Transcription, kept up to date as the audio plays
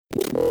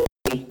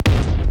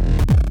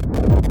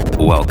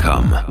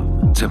Welcome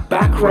to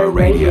Backrow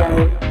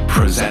Radio,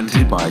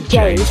 presented by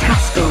James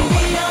Haskell.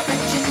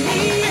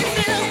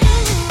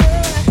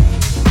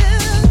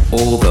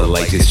 All the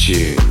latest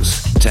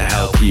tunes to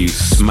help you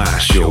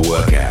smash your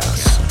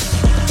workouts.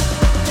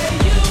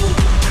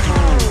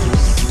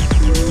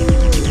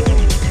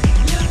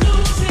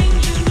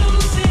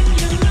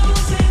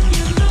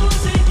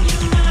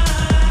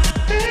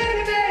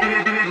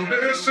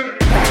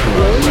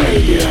 Backrow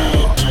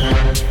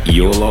Radio.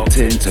 You're locked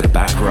into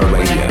Backrow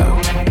Radio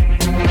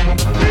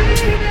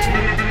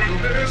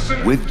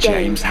with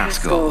James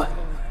Haskell.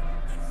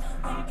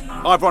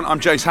 Hi everyone,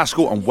 I'm James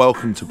Haskell and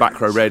welcome to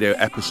Backrow Radio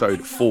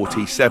episode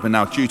 47.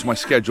 Now, due to my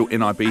schedule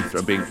in Ibiza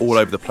and being all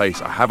over the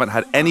place, I haven't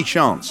had any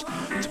chance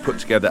to put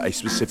together a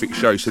specific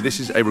show. So this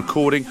is a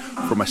recording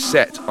from a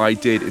set I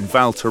did in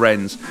Val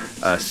Thorens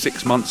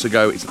 6 months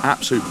ago. It's an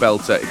absolute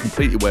belter. It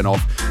completely went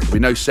off. There'll be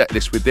no set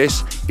list with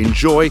this.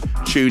 Enjoy,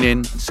 tune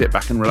in, sit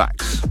back and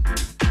relax.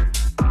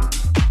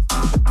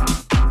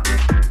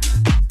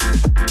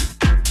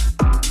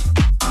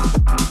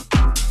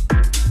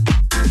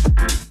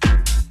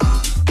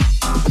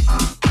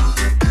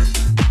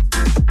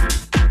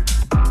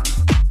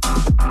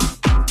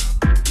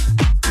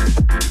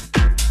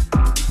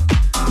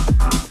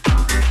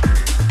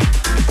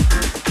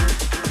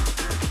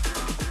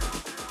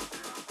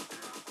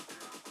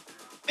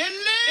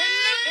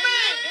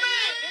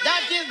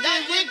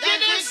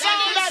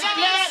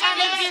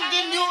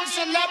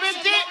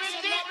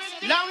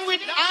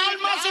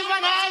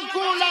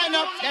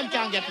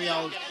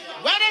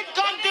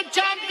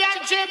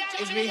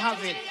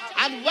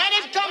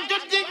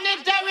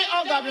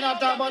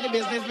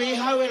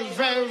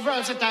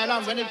 Versatile,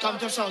 and when it comes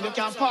to sound, you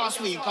can't pass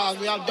we, cause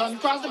we have done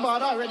cross the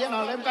border already and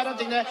all them kind of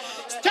thing there.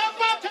 Step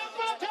up!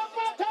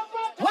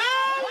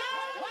 Well,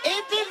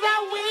 it is a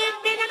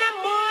weeping in the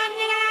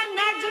morning and a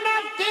nudging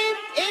of teeth.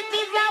 It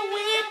is a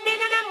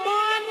weeping in the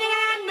morning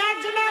and a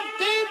nudging of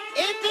teeth.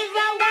 It is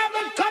a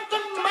when it comes to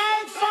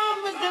my song,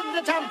 this is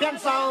the champion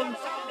sound.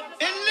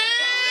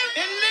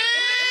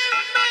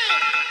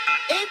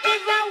 It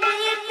is a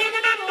weeping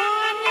in the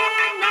morning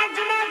and a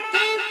nudging of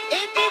teeth.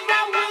 It is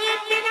a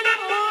weeping in the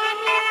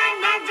morning.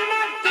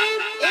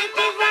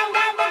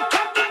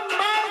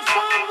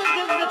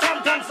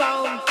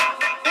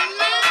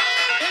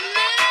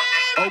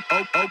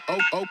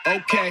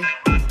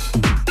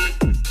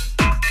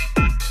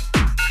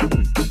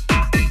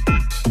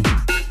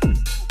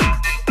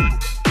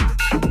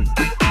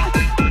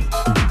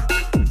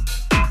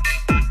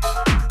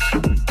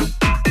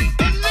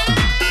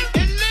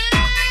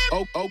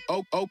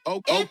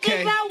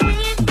 Okay.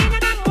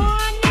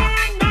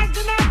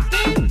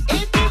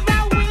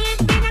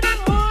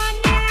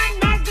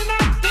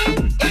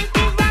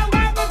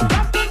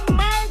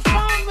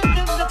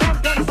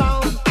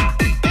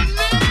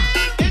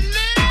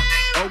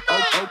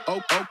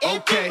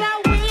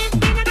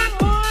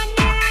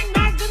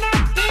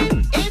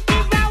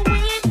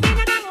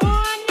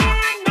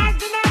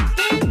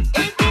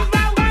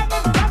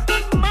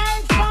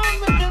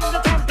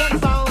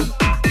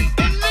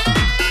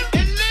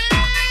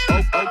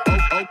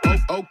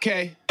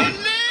 Okay.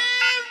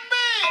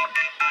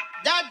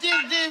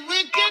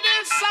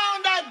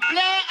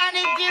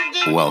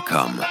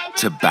 Welcome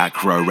to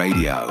Backrow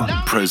Radio,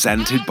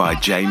 presented by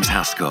James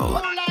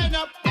Haskell.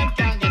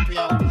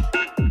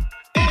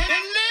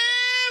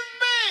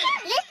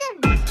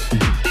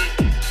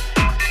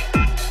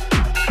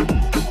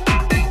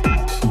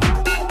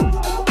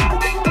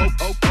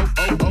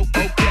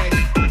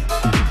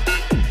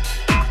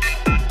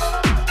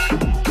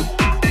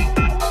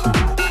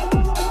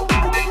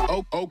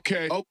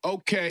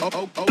 Okay.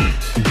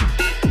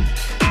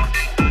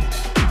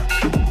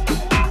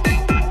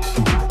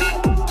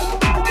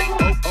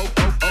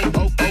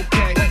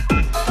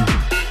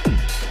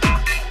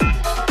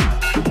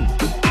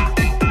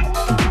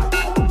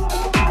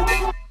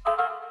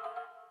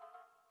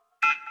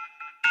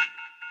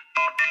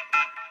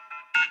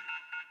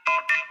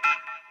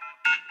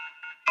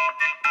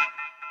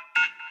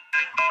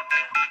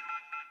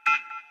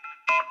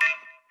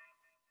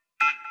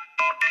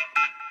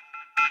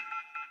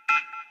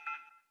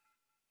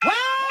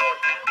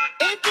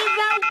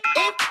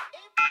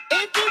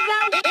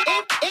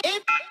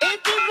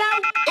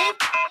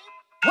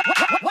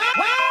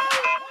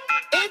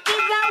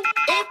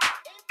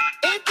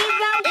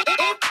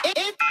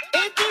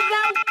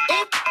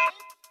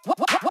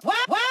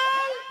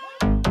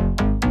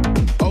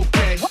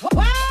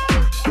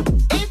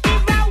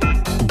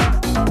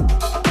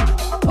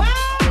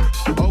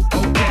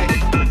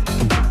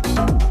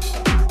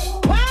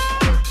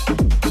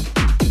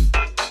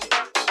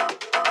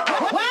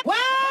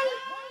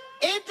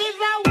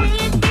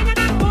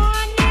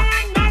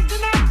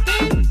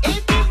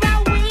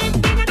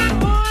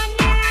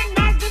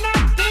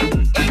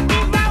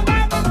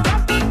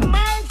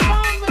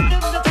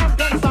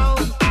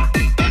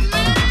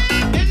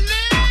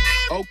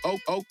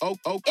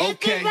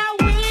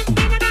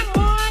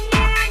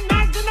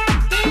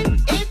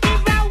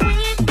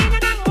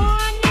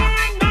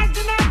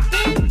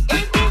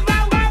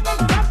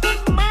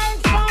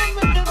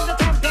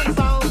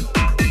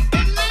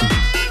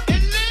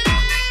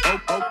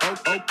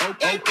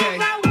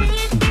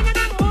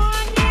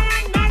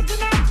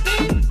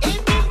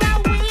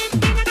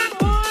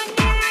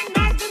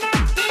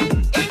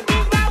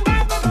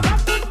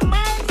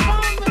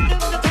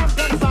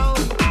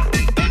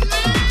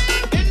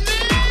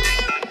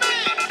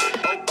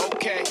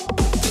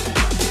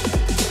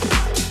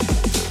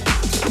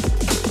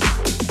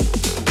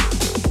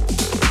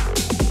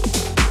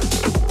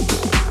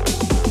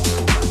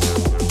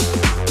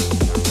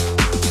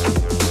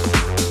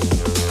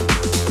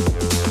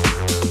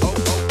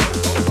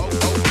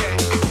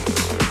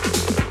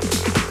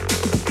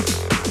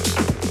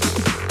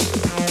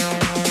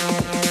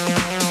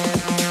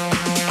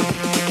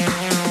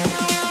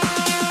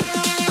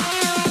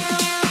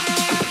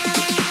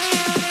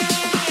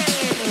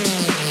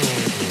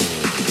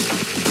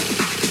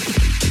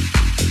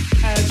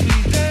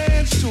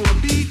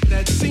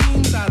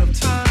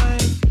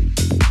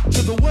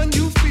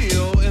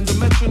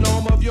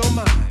 metronome of your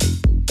mind.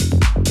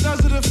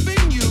 Does it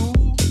offend you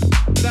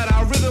that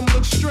our rhythm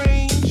looks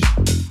strange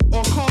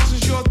or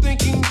causes your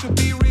thinking to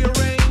be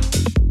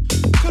rearranged?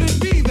 Could it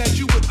be that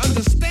you would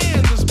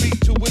understand this beat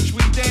to which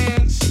we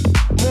dance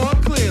more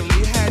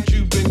clearly had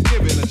you been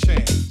given a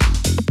chance?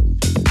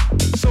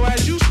 So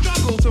as you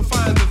struggle to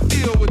find the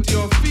feel with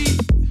your feet,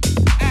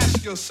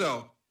 ask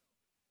yourself,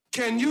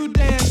 can you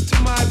dance to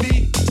my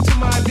beat, to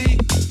my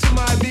beat, to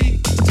my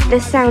beat? The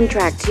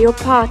soundtrack to your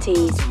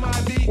parties,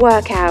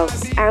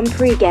 workouts and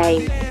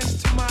pre-game.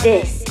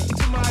 This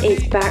is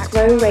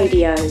Backrow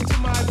Radio.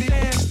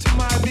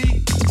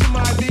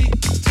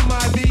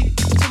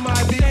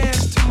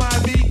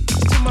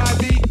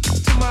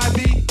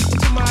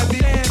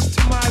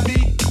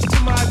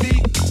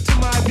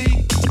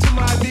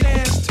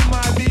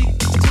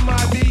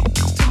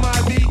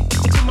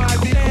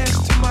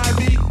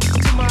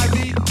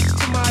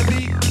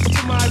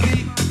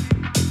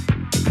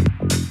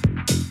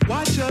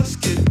 Watch us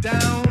get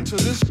down to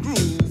this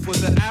groove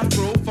with an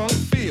Afro funk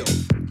feel,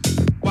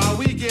 while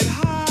we get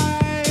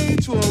high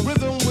to a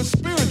rhythm with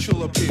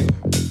spiritual appeal.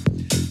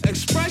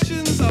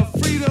 Expressions of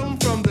freedom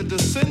from the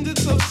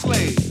descendants of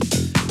slaves.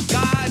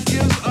 God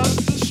gives us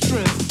the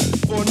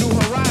strength for new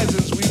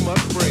horizons we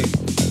must brave.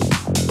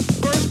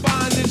 First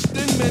bondage,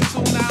 then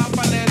mental, now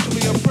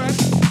financially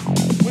oppressed.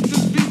 With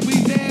this beat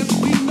we dance,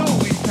 we know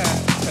we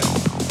passed the test.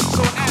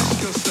 So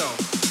ask yourself,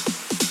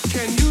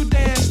 can you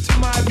dance to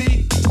my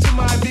beat, to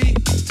my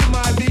beat, to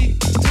my beat,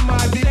 to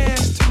my beat,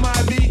 dance to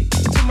my beat,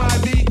 to my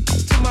beat,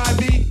 to my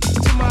beat,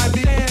 to my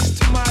beat, dance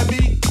to my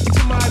beat,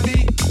 to my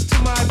beat,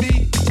 to my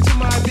beat, to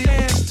my beat,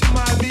 dance to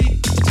my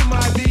beat, to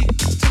my beat,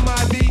 to my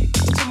beat,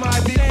 to my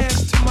beat, dance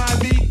to my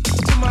beat,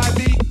 to my beat, to my beat, to my beat, dance to my beat, to my beat, to my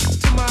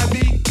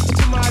beat, to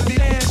my beat,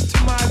 dance to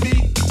my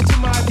beat, to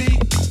my beat,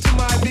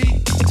 to my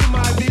beat, to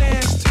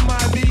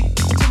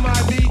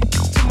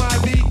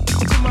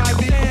my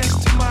beat, dance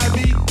to my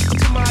beat,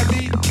 to my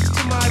beat,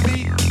 to my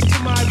beat, to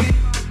my beat.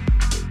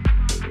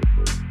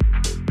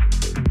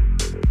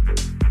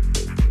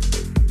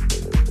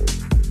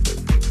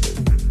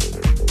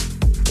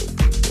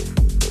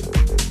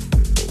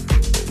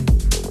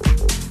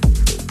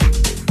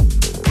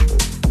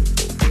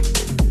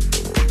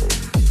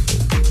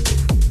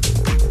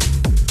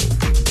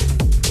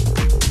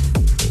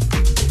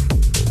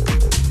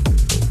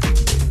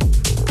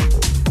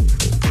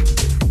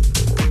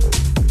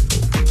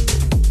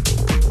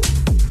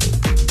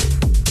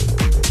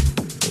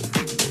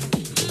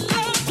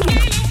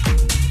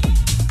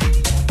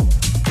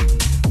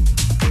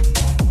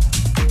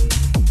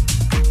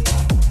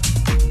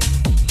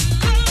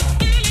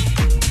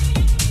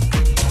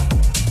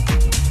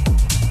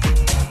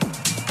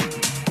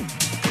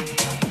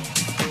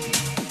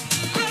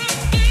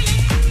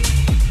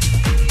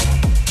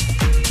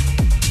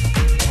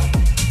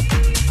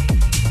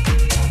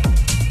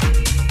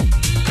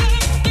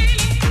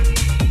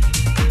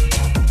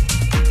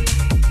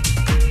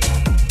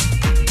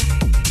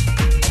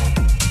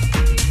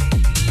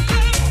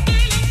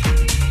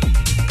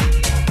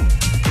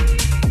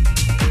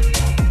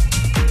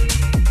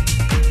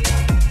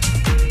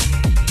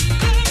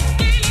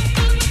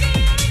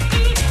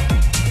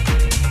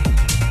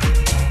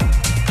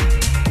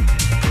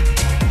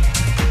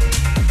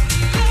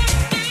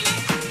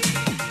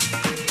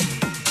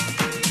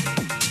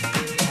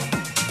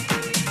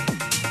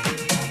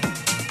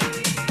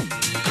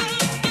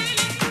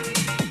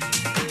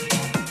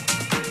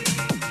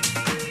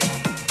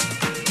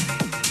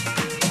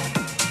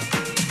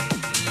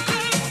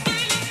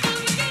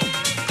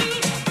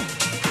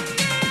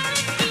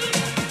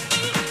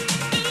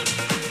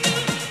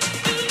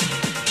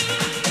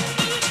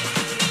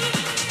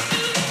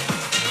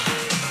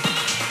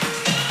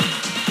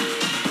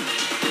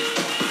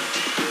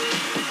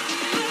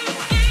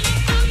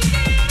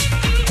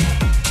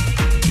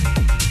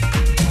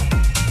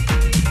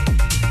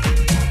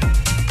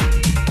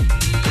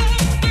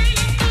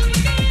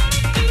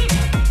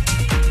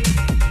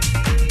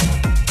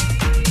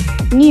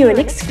 New and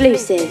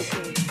exclusive.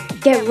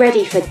 Get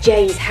ready for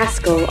James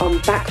Haskell on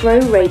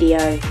Backrow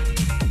Radio.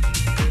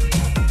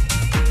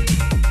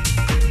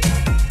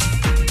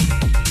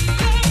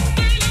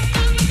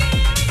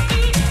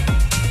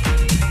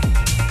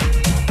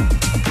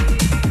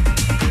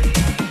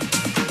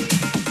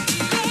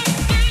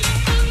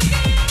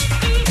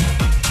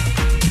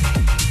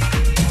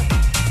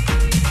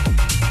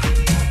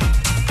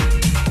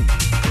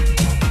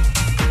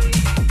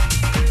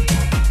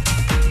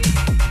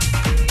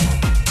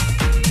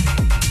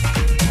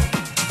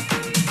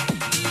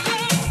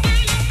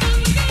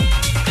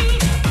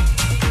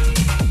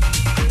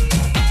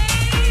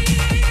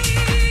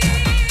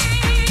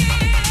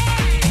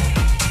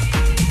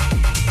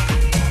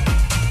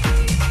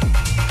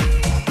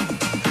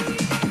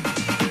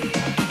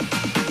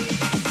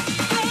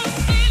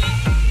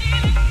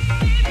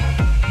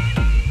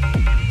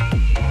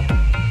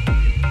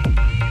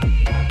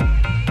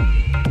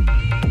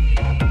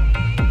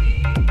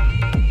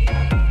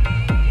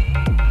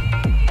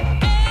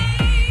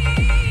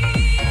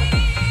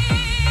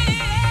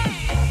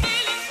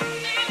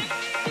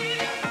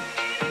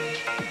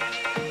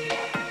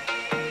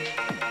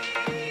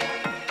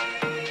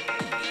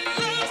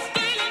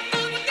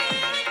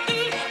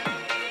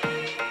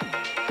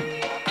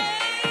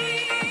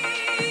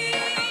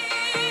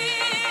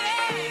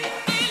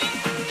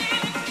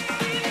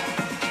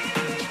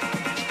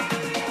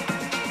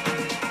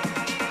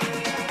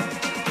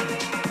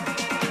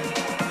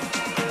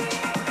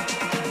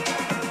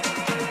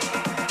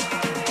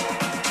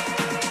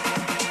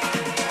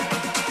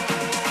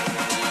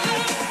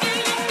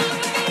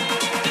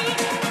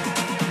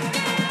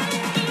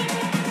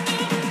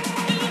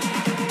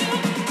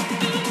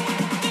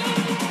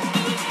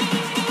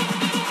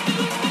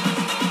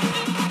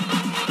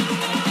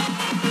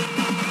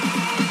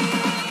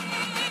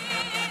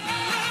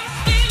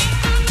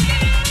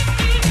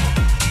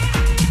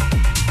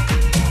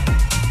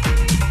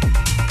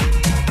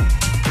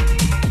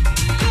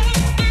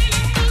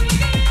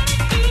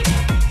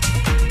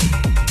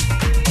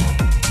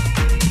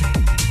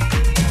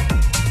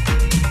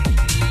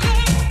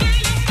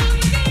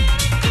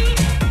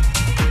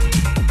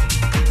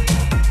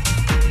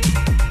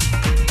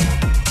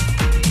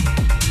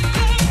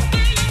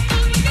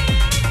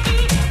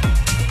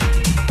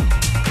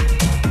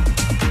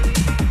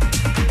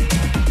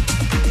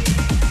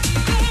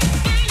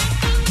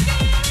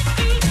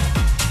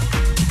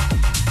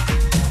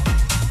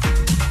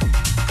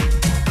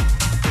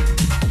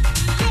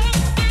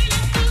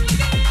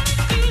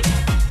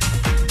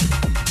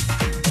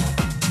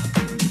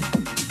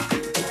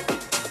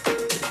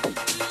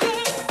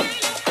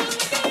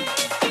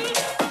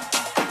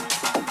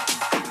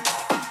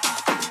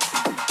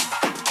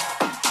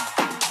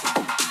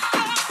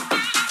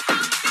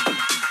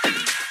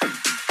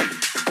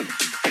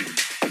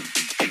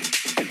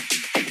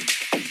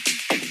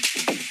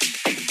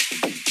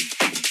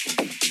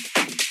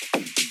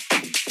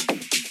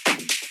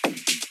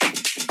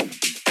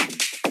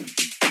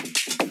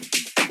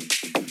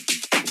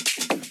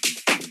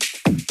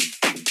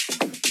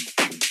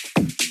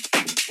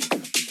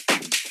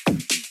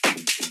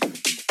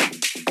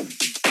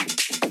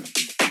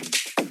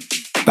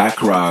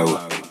 Backrow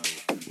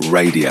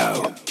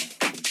Radio.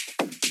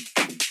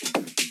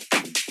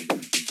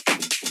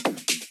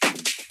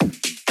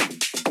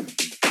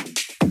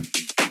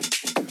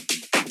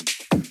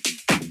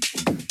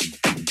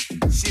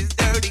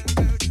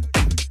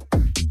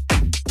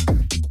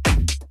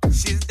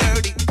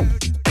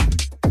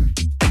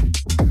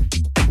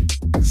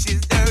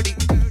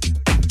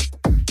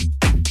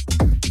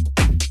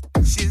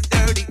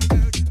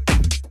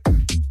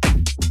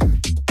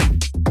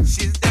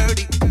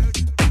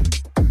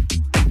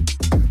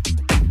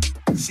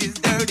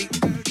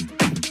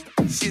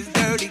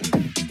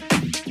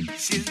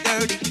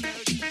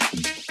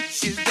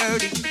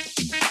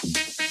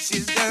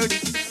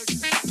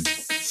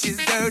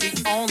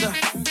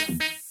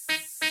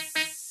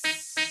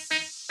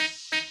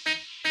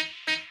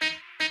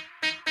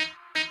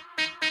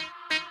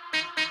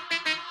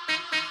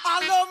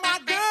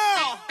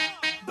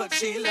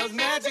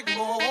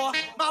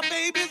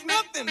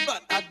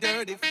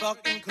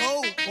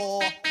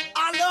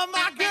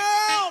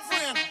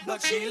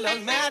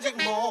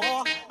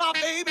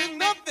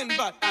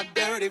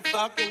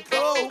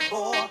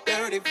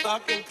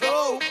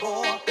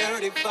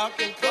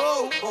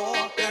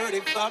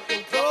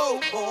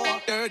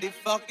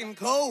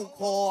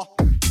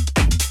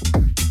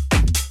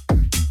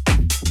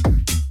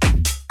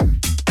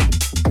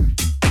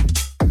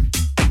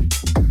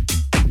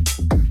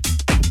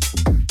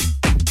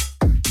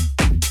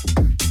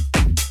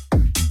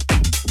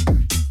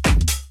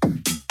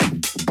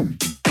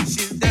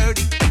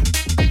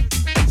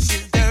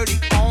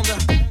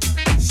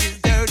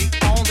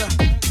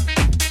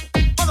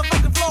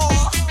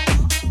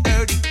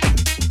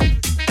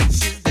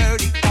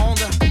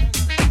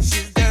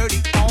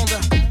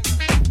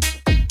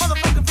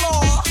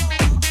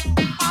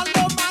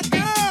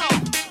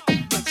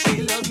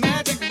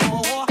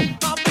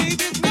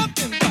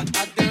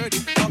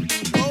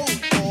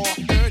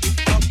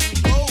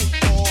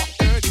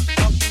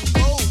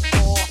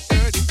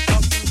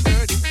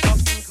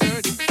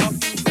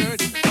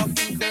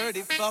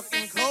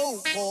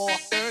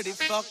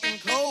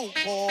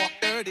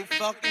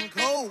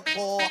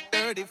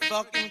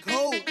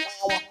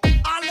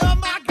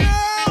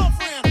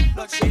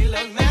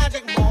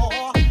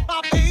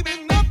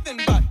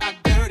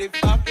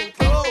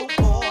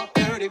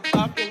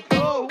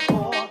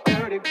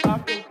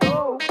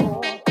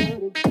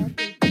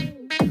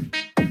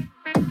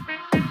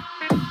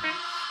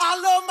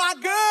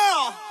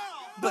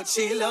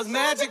 She loves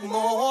magic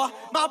more.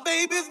 My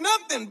baby's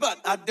nothing but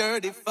a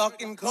dirty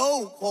fucking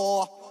cold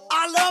core.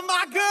 I love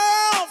my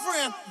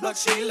girlfriend, but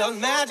she loves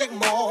magic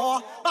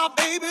more. My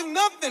baby's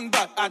nothing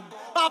but a,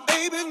 my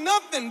baby's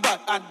nothing but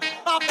a,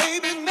 my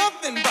baby's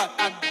nothing but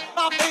a,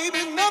 my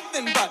baby's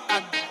nothing but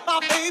a, my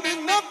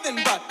baby's nothing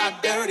but a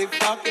dirty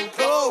fucking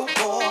cold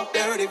core.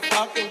 Dirty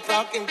fucking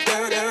dirty,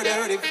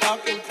 dirty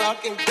fucking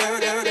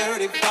dirty,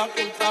 dirty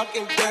fucking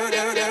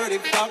dirty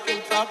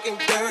fucking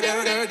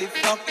dirty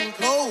fucking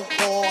cold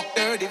core.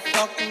 Dirty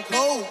fucking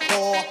cold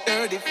core.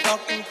 Dirty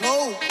fucking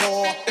cold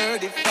core.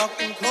 Dirty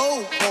fucking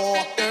cold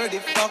core. Dirty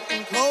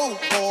fucking cold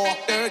core.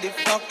 Dirty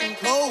fucking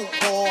cold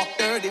core.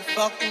 Dirty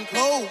fucking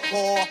cold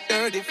core.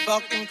 Dirty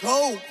fucking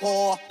cold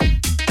core.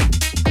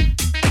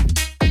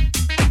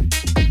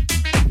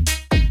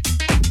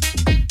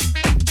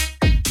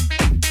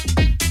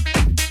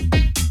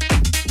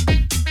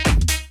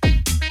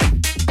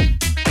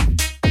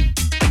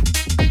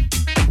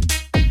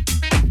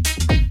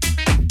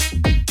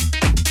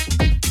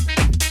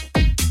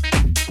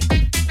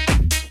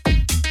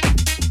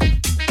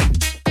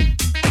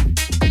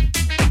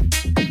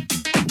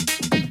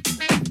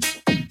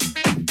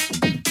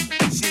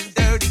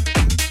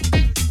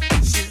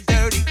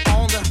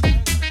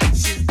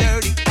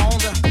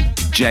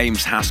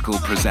 James Haskell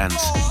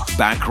presents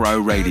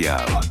Backrow Radio.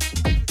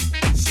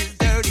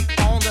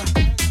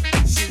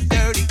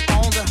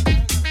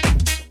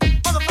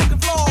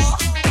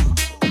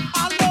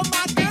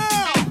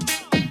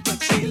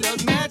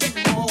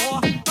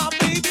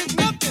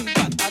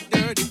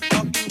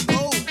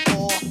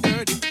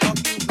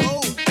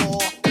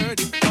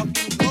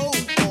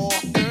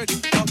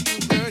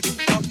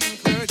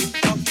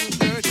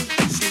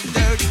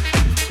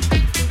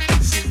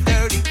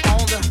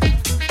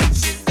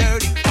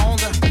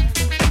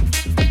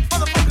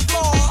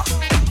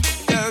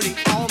 Dirty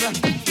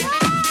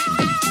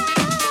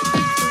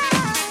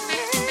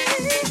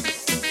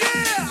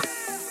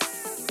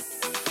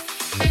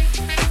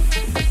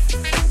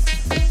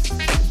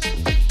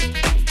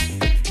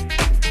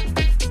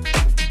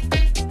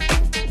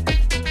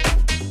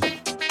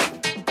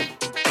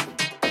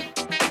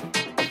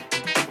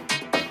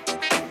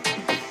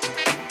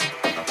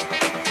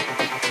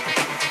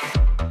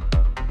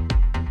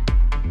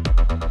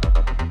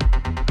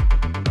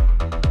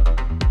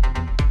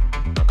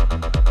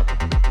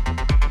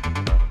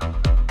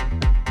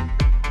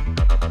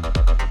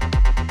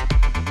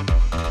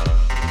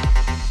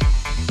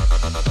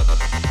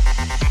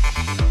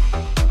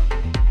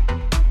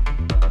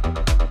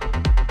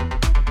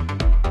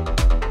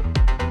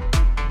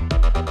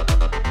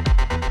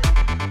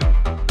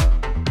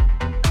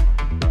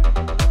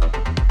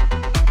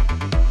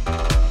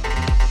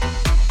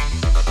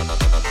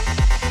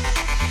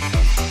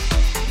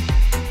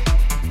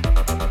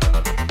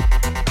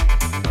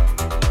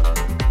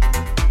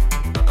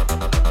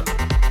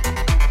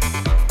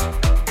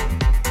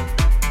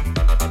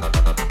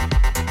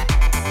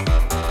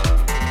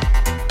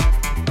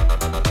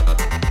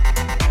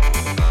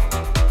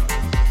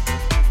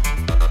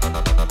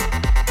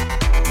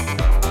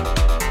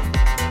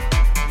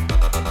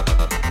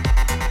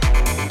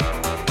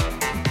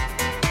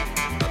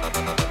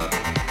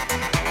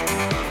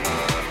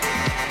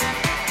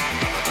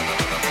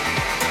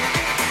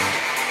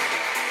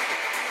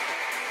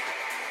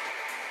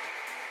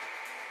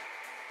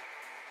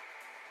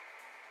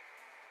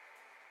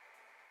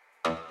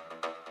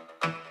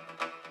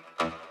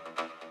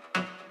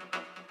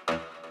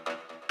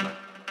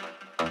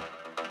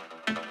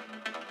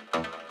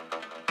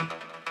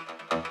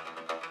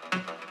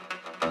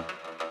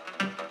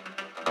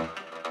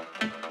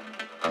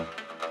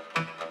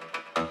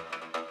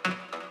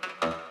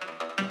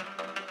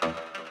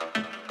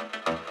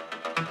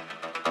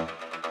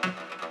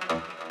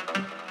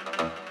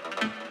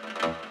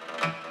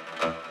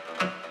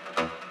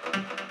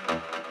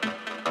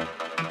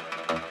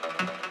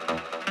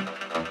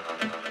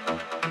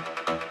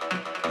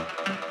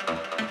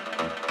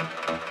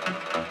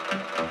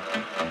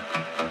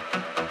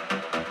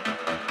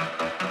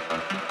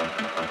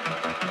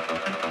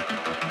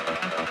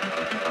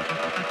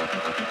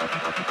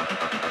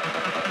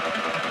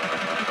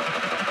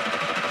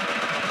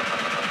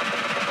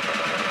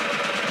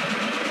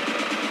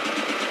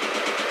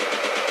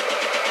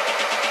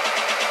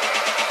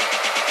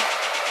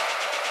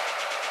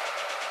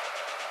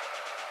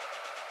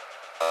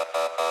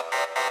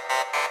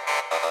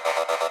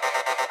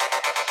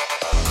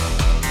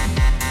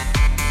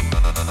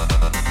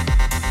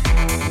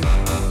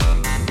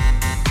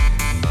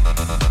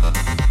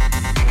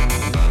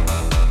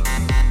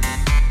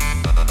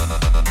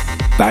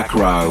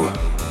Backrow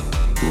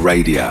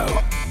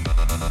Radio.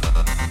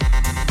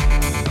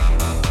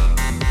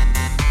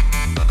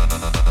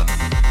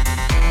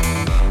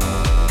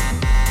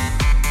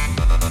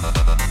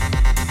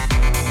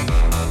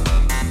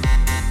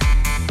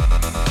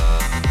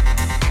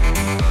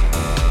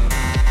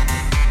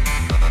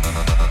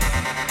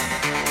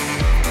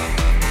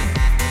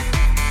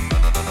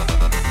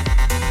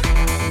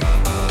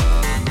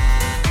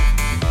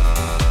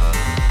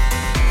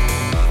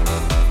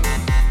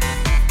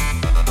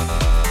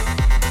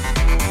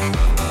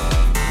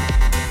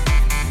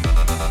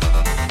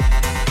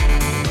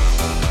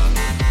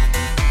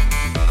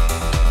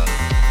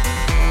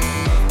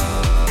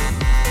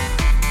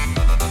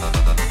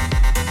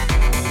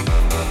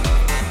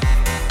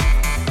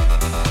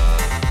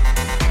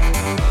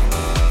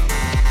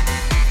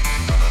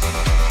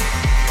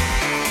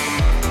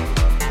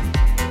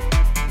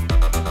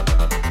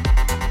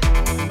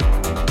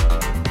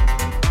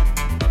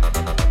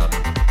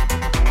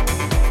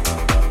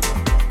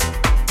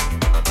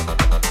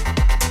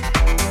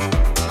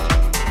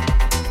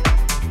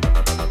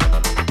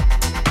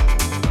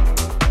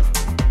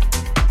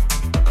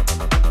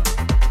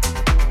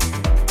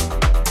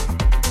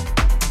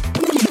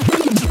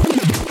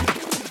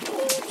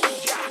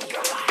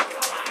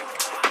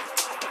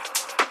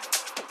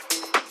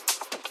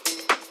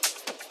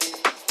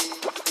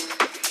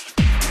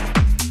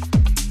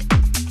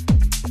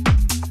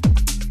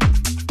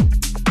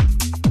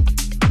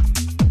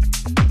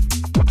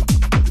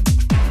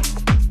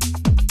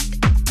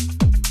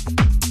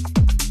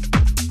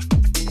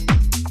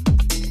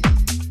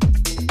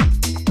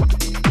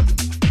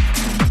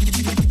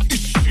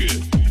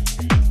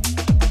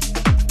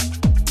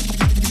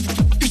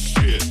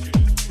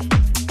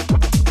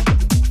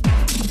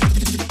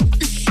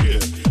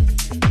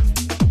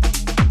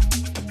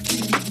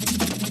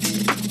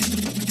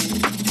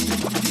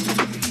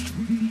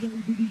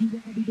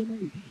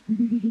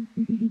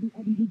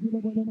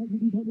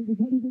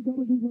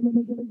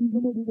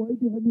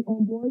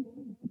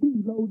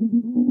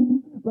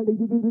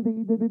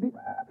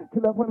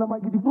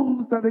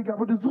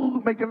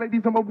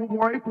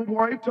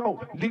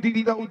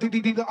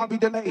 I'll be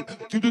delayed.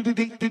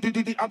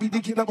 I'll be the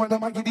killer when I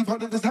might get these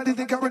holidays. How did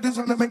they cover this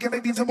on the make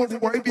ladies I'm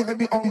overworried? You had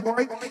me on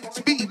board.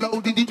 Speed low,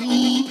 like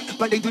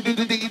they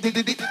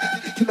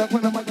killer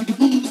when I might get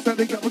these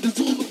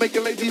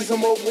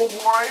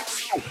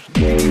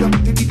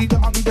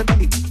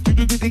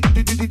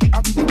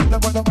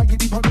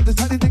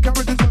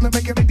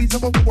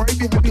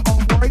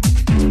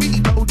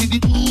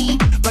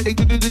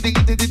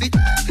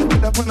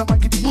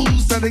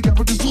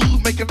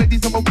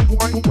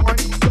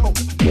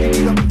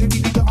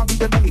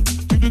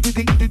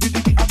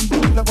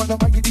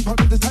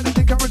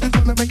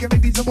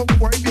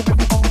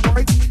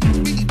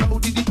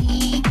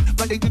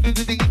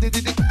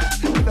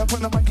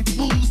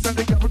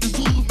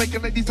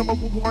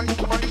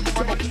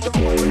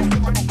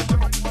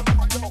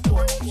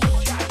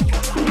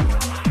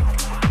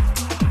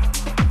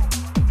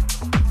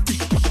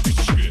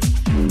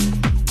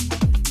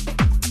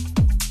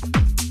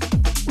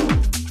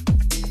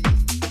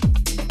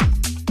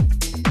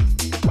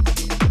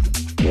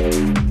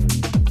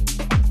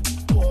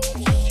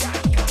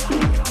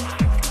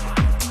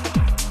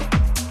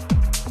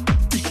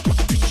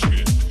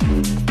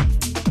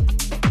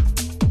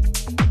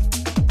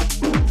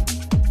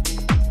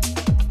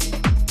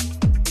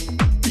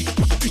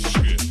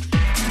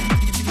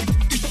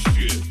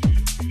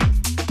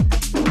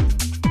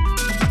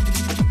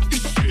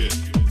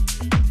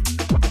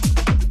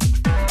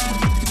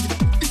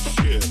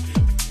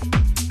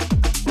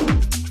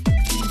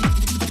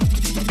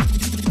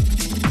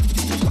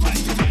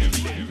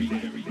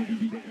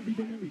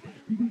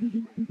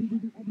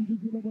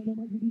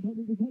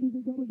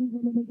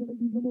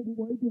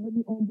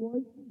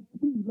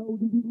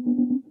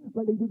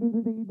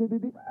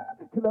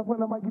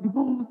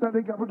how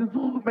they cover this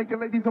make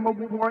ladies I'm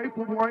overworried.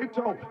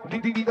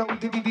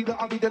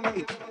 I'll be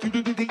delayed.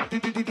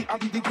 I'll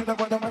be the killer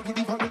when I might get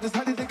these holidays.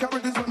 How did they cover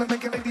this on the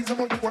make ladies I'm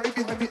overworried?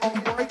 You had me on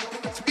board.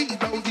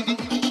 Speed low,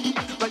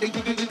 like they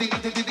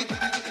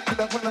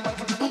killer when I might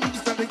get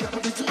these how they cover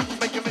this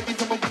make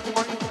ladies I'm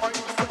overworried.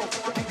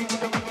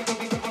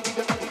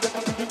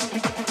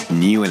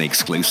 New and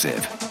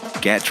exclusive.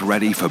 Get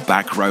ready for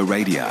Backrow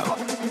Radio.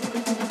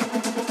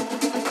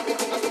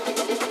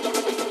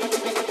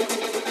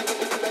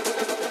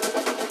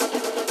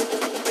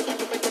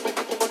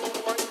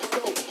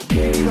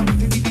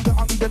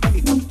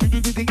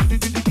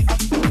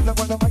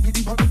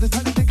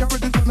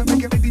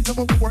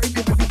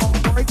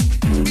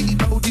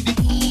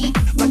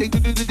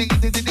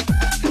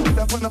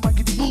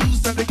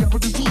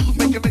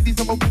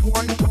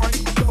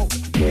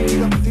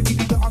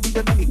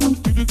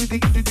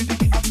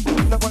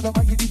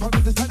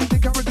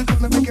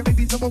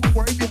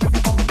 Work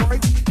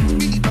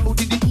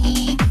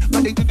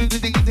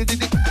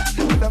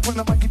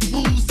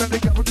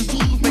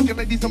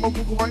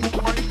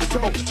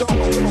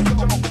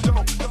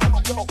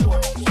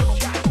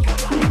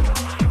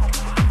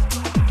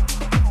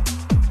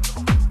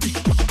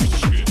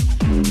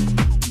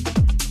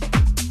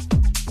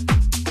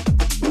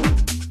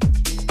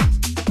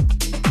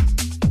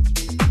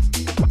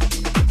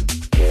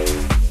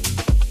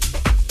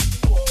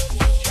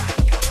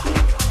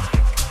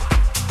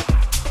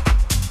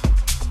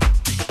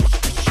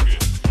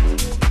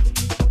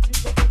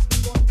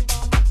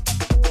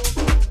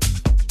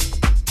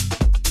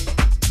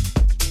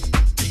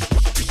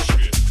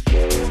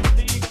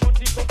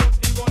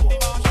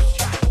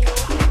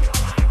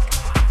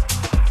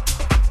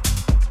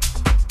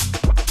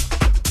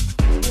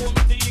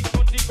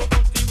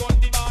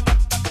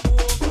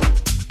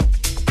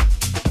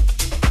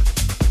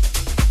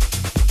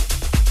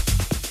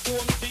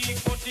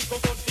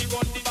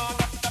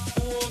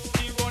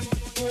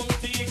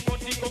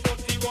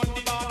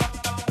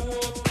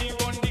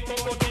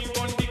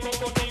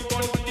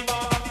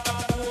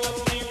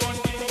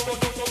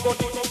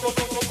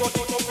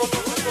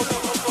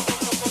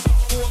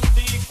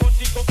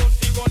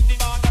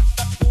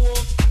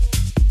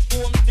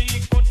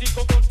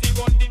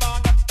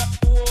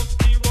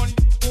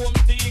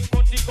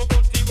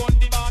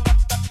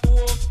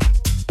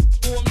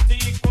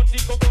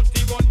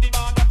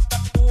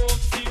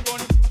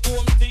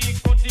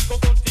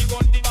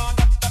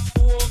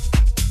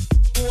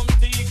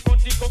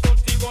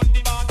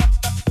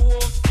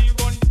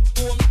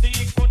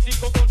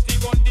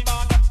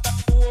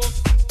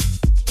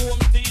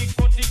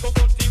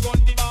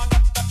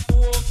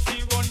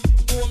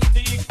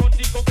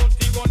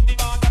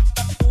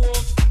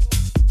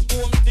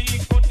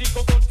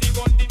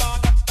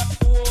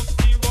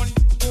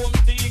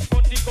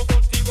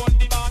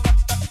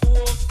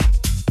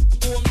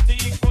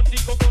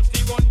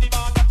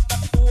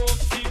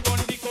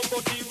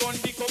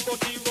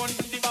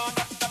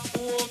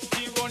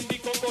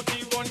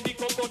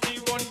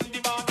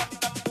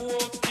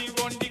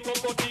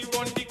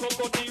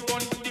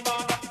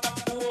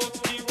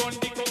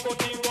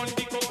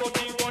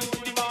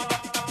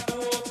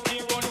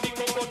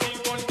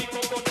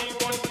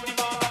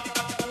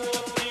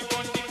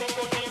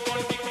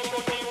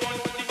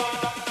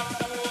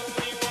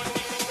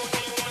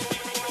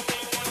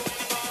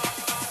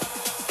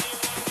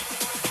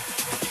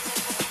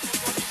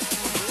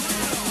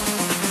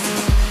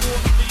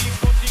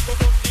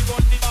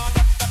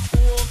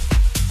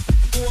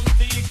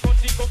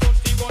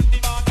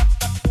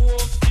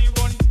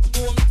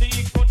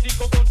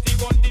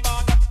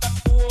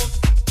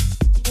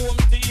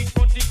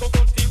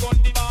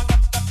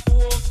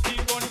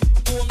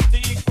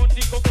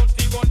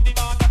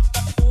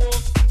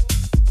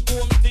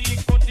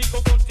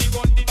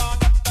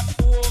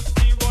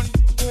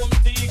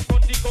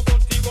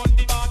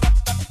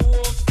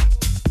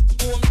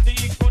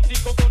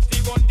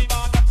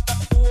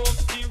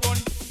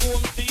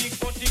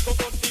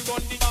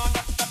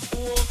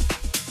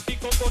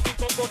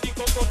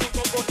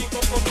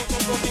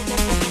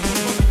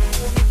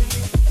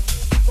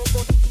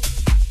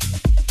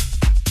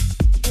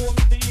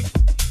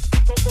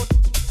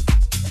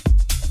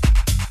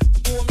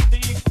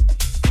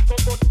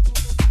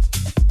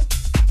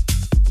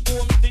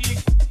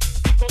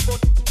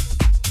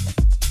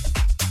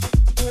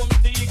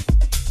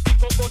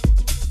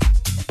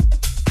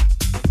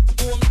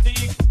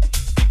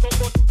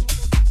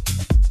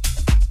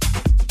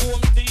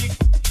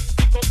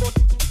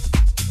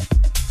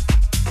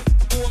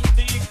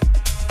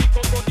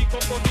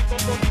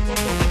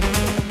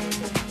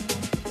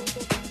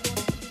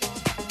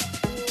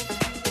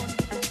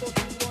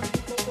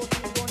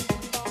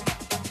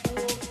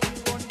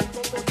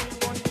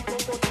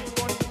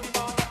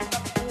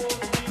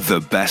The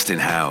best in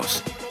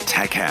house,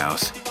 tech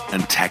house,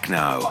 and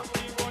techno.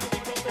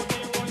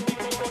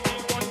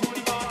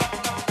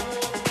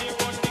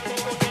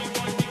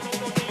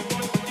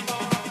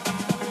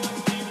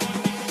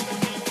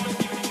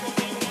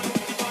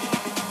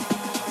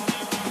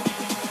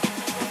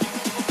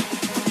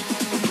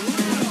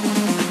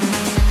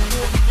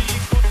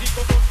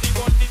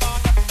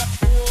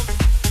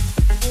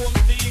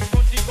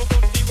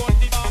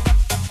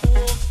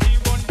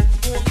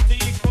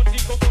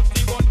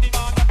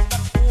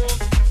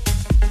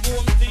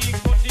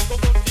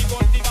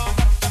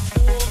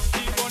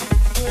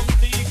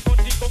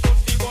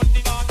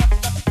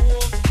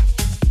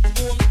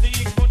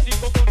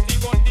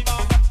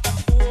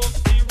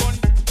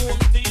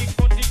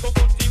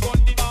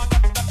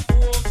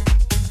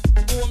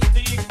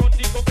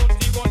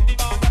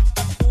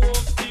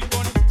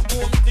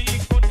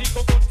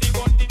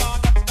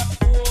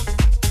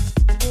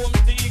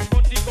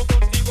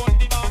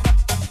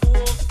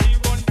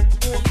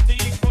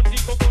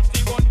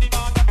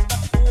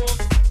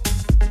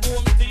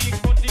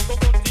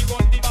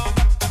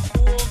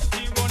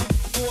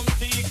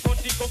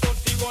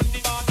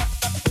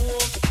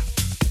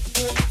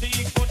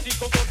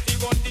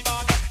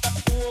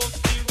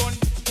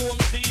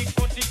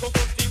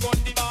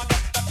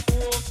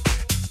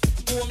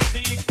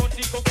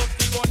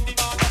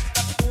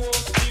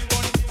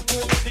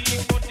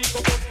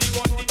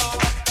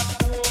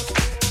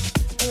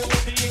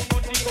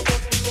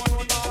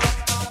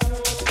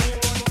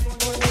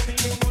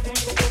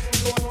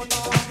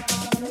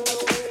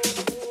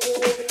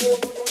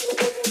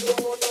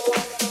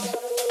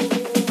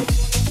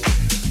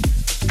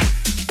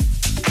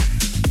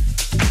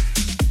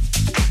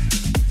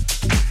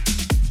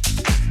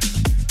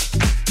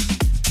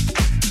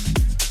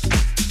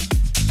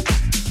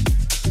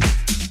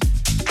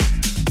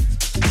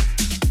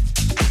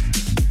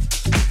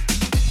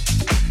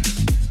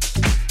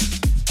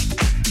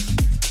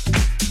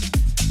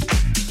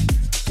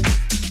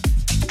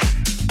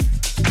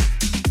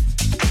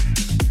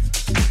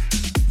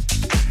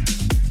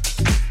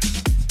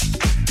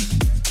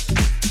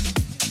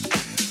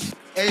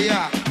 Hey,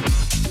 yeah.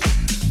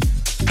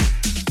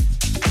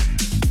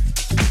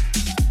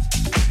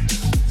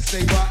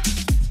 Say what?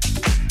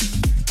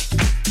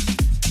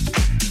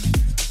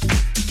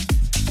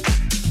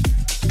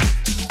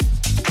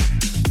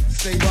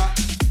 Say what?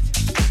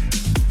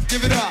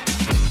 Give it up.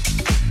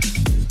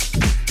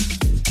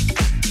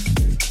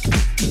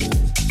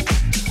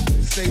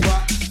 Say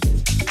what?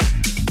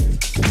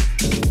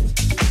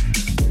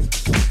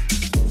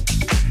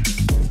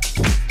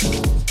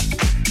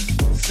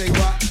 Say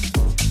what?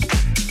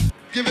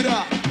 Give it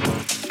up.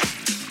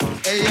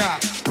 Hey, yeah.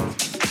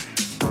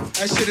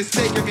 That shit is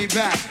taking me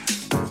back.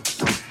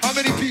 How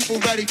many people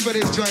ready for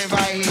this joint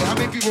right here? How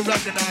many people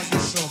recognize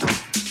this song?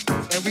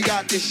 And we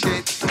got this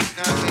shit, you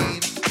know what I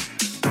mean?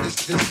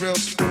 This real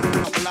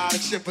smooth, up a lot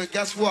of shit, but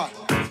guess what?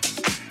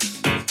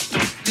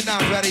 You're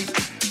not ready.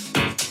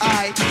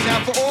 Alright,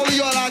 now for all of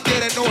y'all out there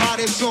that know how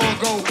this song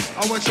go,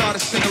 I want y'all to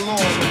sing along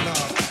with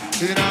love.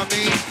 You know what I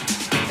mean?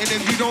 And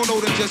if you don't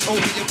know, then just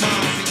open your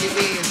minds and your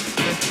ears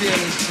and feel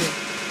this shit.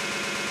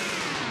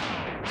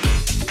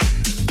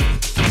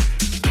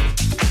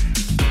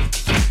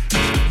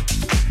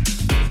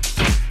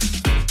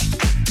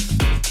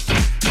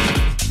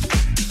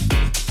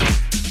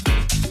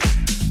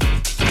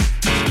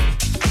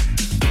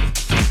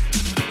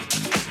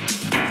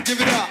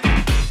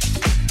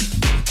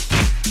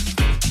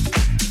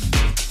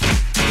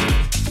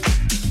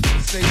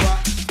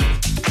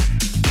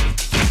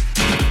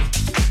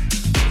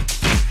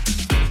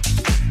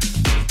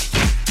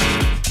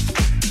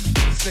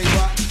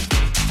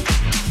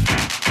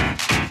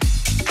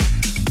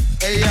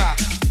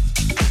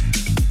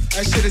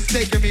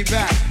 Taking me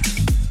back.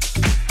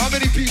 How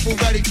many people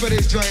ready for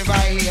this joint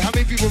right here? How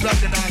many people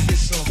recognize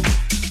this song?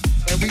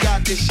 And we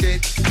got this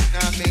shit, you know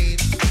what I mean?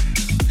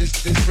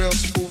 This real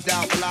smoothed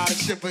out melodic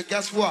shit, but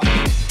guess what?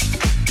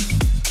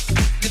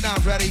 You're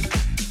not ready.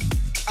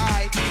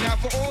 Alright, now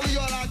for all of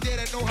y'all out there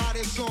that know how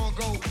this song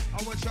go,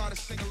 I want y'all to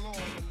sing along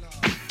with love.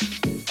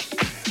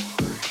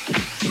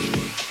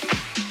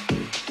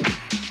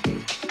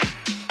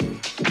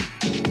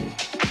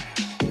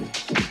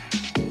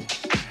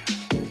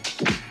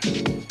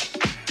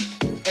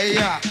 Hey,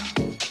 yeah,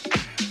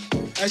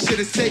 that shit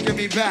is taking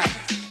me back.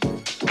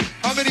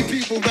 How many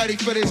people ready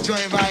for this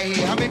joint right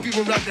here? How many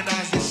people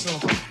recognize this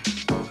song?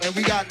 And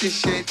we got this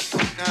shit, you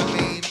know what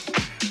I mean?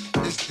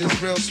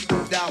 This real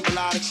smoothed out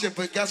melodic shit,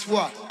 but guess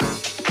what?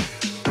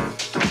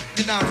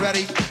 You're not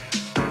ready.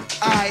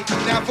 Alright,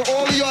 now for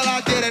all of y'all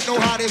out there that know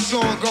how this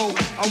song go,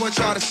 I want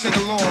y'all to sing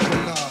along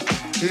with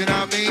love. You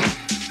know what I mean?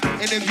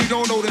 And if you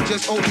don't know, then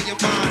just open your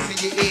minds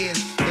and your ears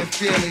and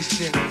feel this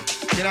shit.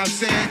 You know what I'm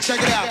saying?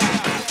 Check it out.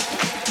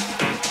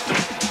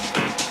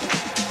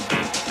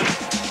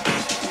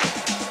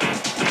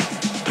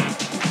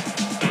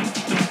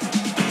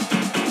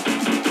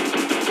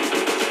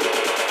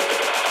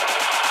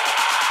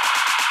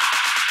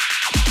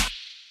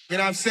 You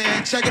know what I'm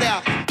saying? Check it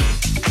out.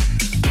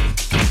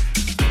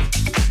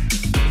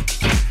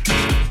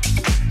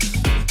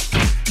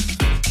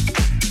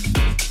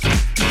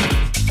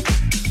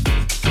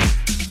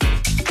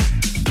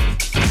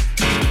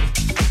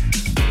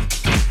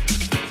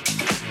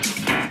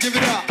 Give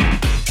it up.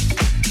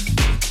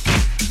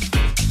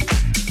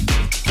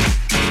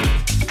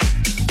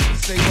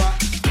 Say what?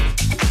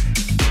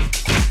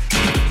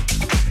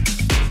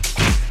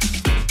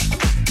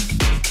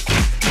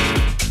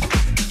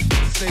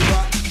 Say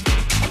what?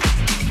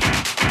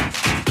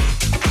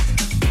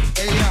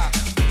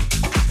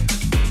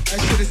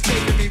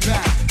 Taking me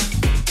back.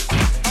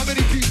 How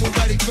many people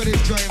ready for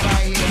this joint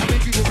right here? How many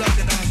people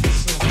recognize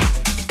this song?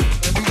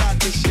 And we got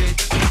this shit,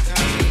 you know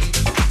what I mean?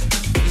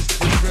 This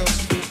real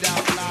smoothed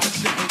out a lot of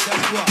shit, but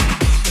guess what?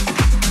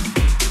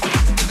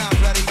 You're not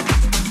ready.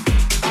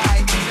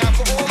 Alright, now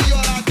for all of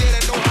y'all out there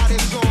that know how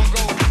this song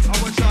go, I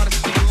want y'all to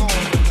sing along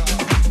with love.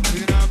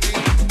 You know what I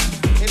mean?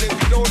 And if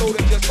you don't know,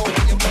 then just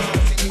open your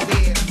minds and your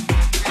ears.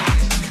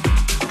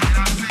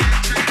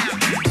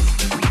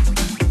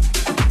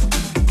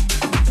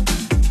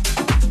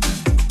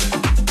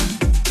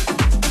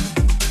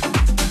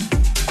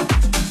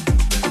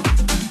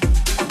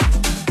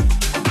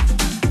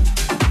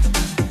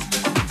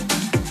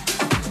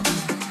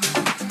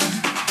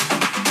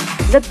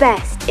 The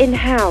best in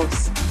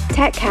house,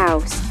 tech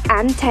house,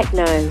 and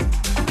techno.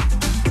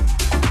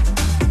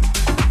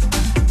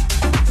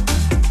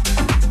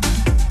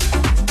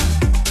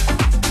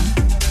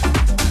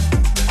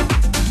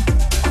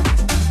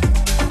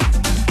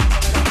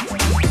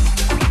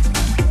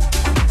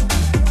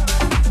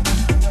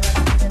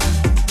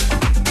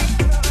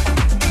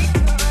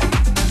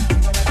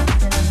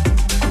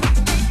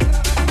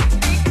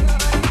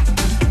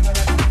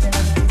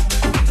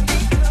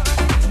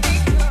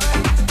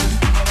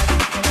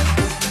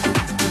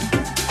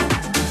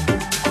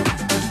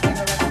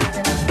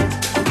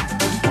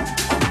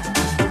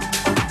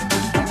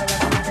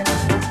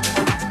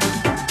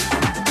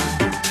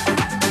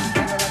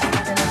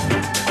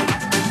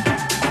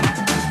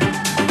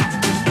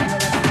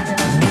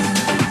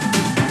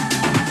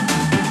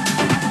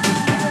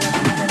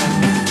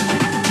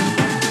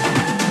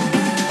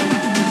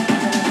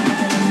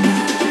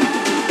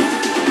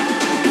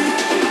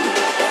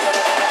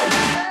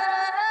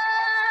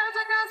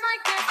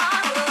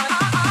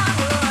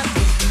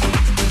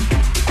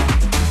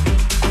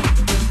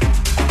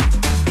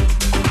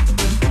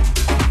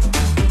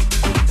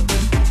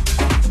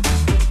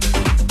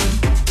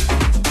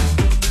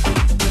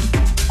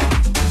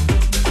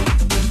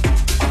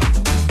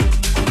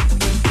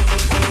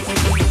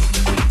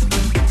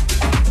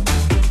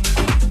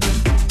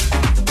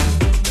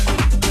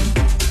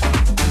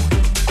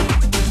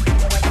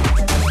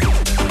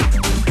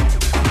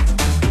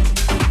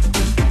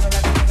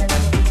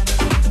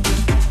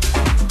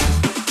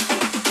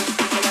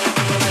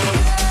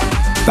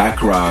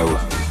 Backrow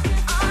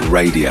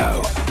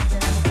Radio.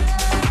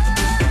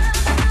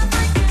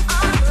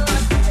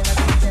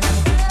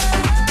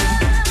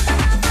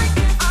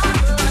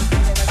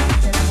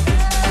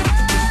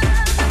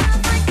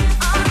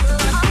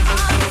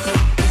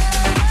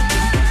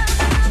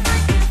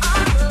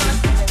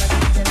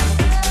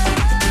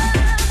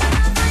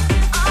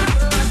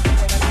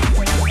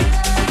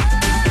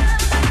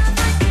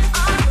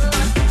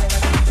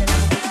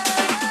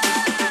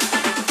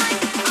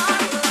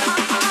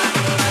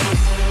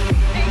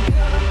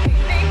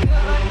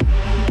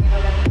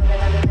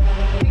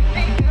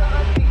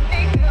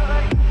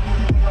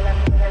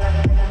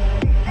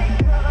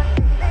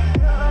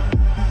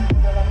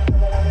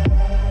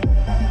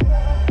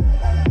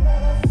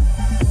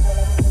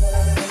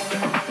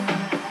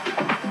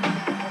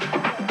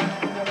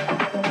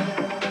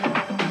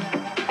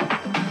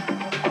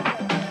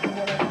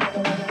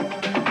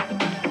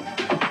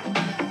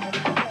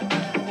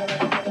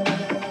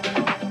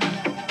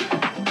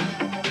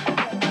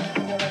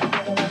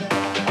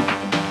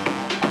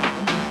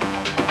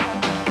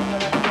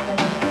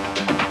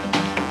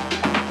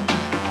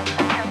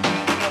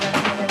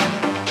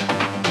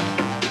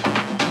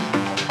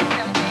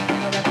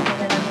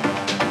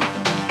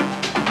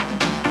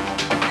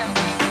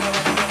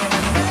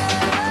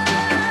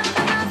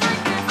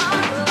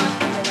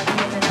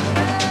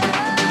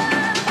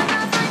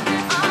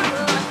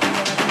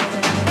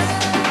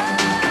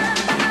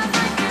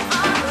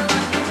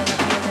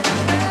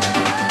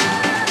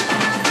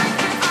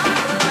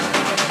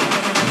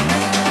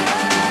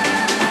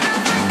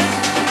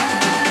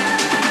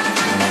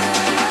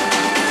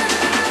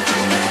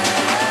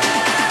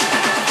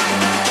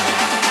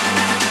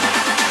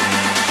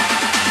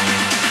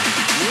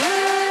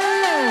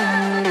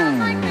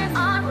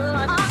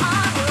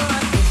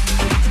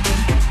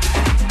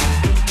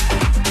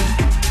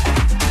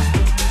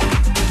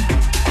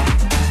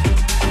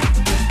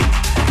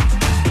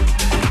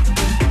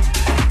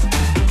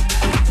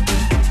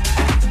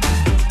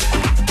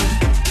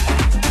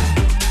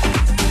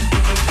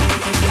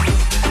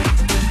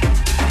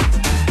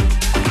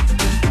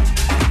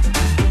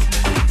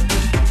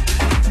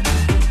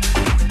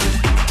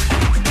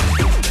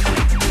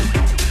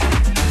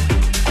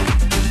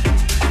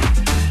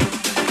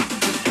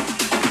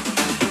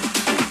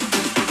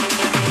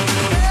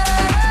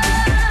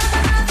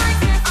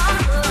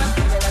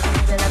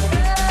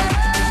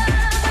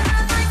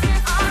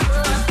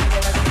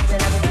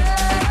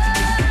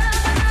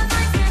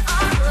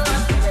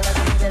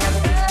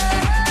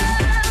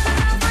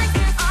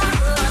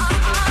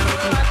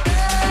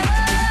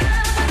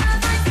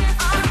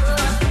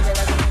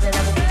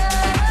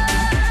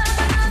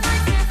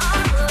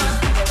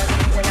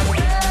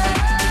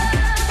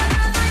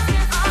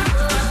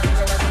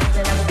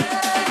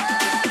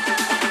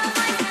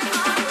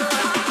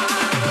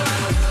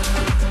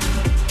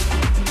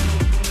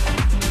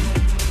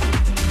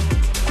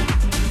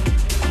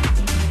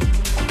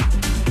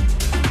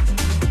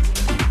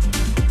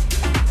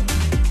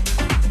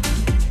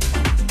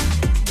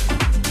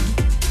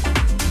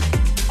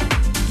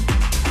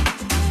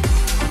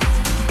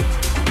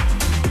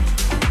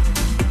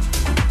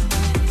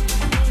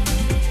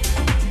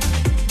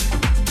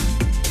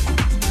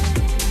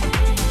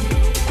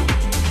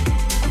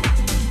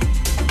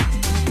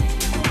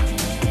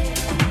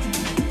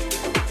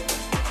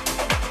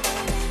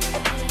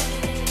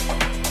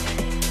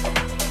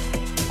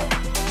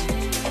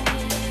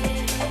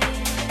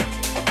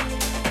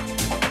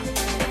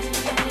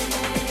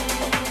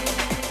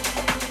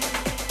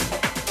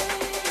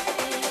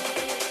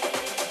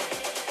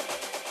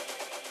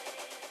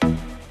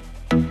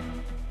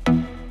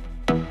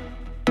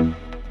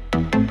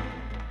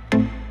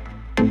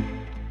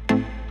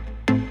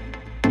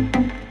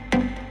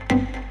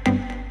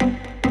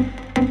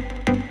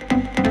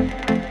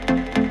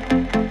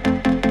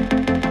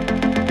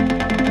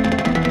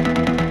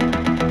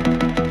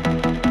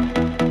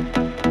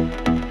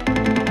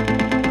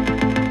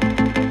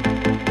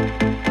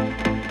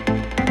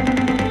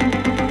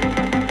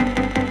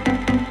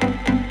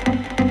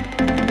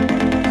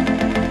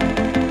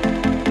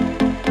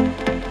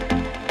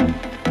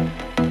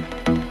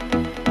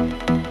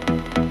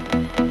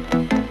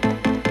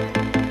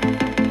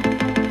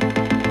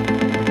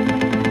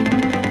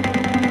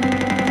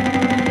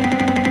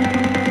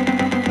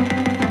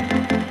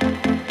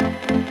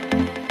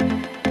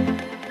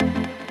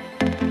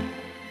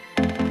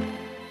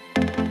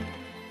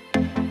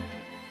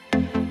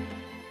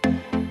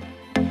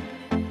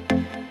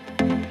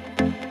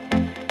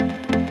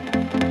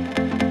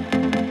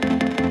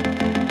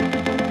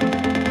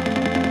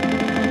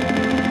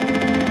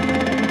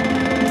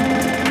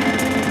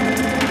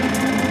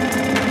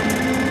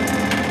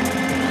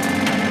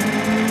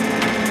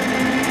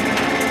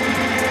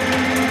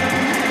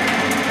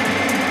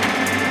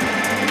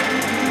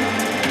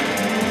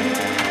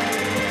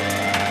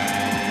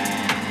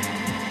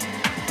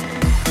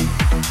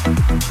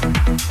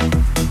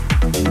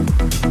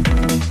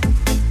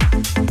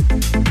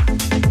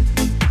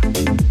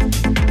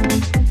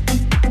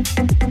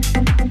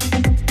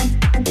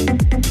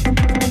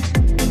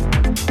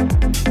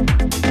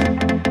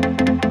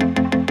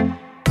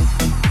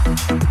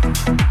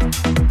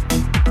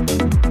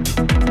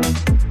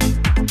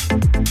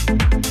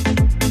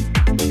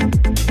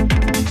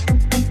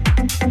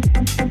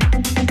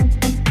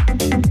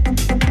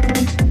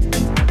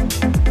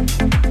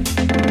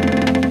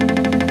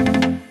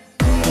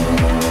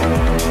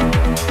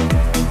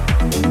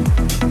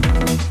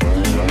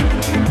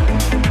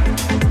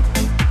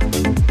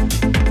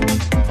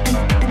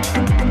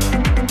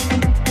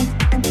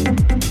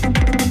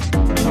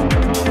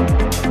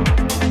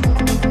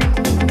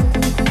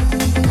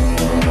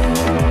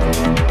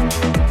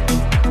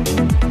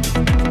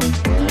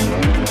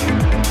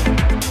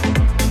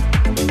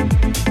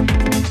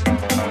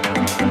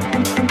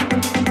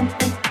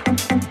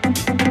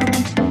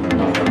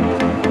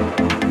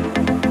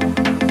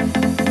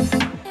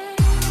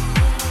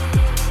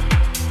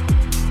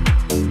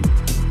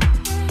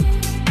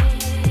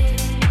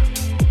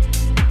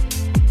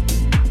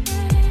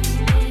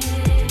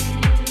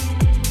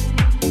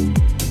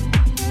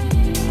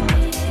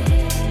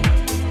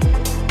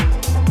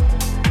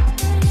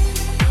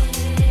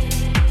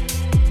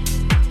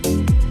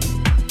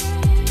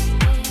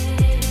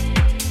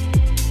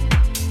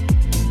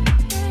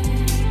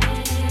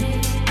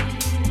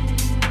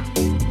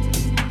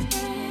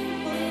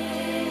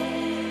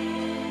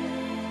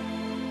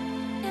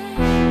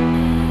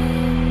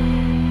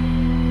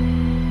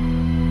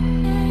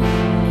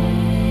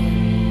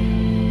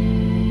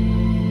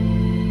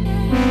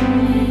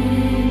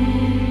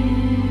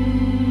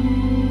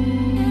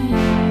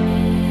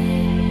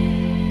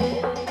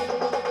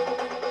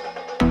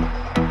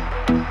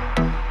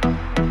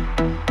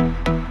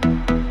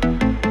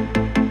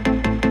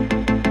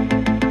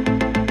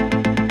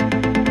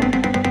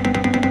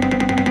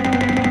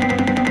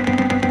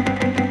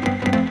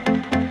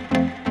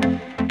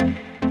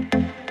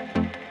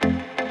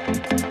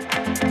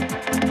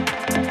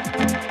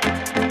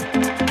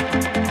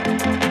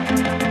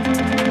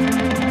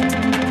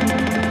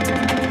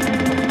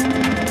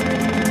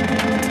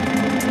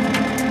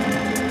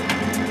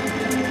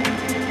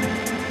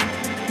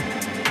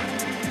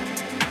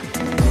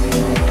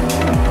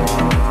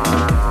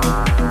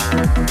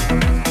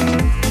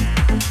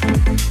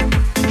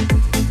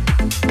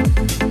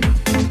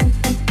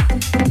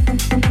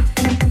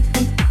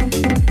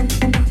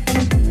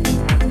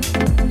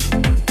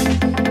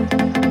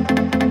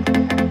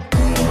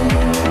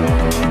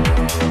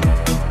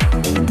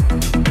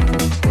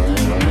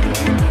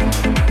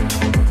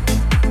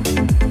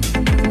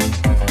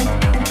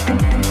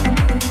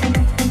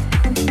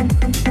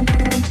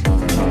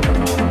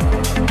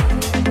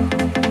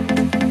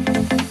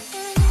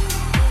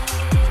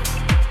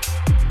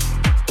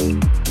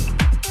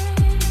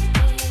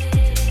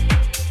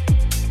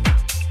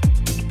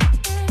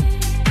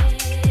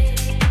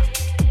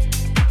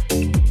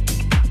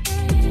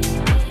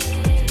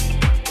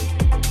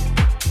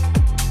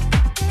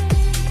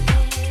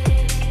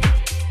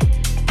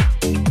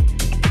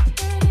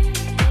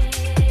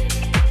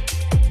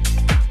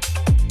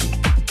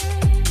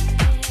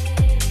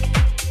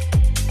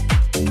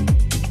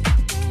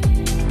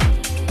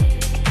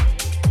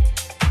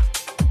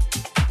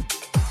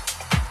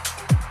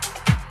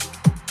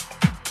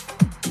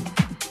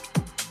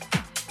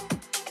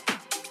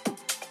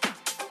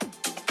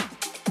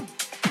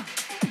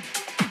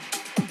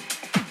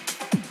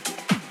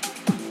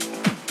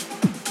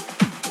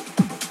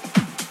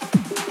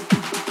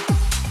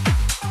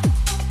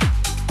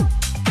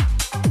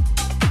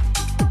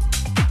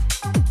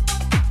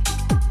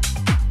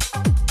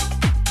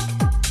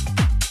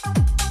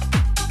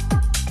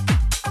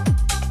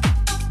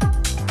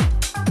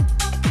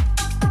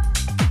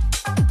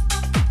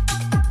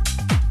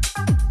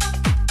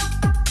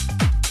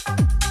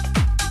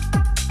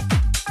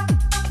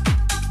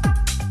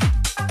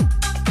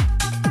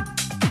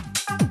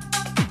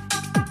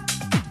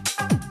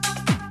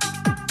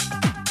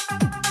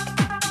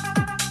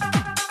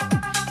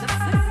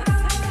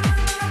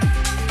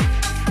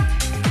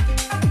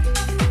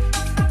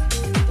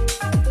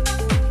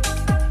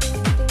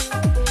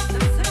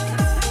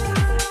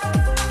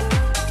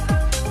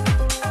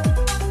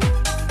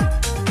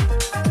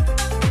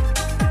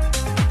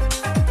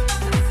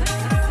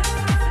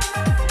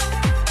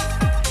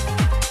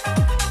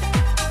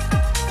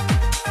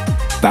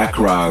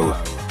 Backrow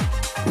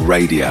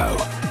Radio.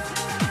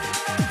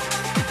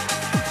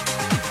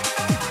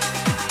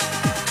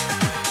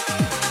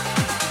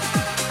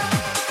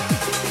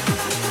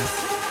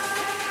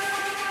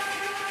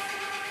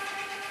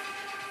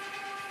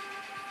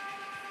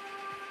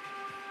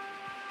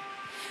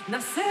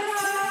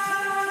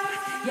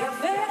 Ya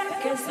verá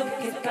que eso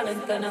que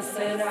calenta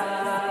nacerá,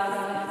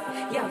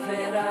 ya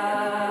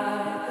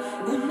verá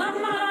una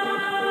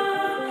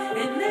mano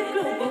en el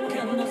globo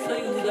que nos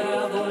ayuda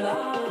a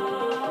volar,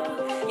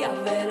 ya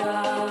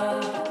verá,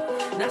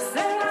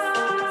 nacerá,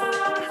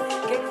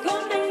 que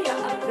con ella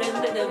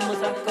aprenderemos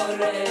a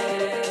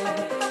correr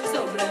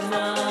sobre el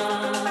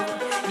mar,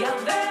 ya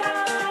verá,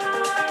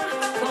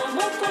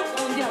 como tú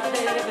un día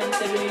de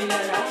repente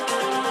brillará,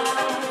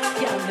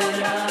 ya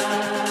verá.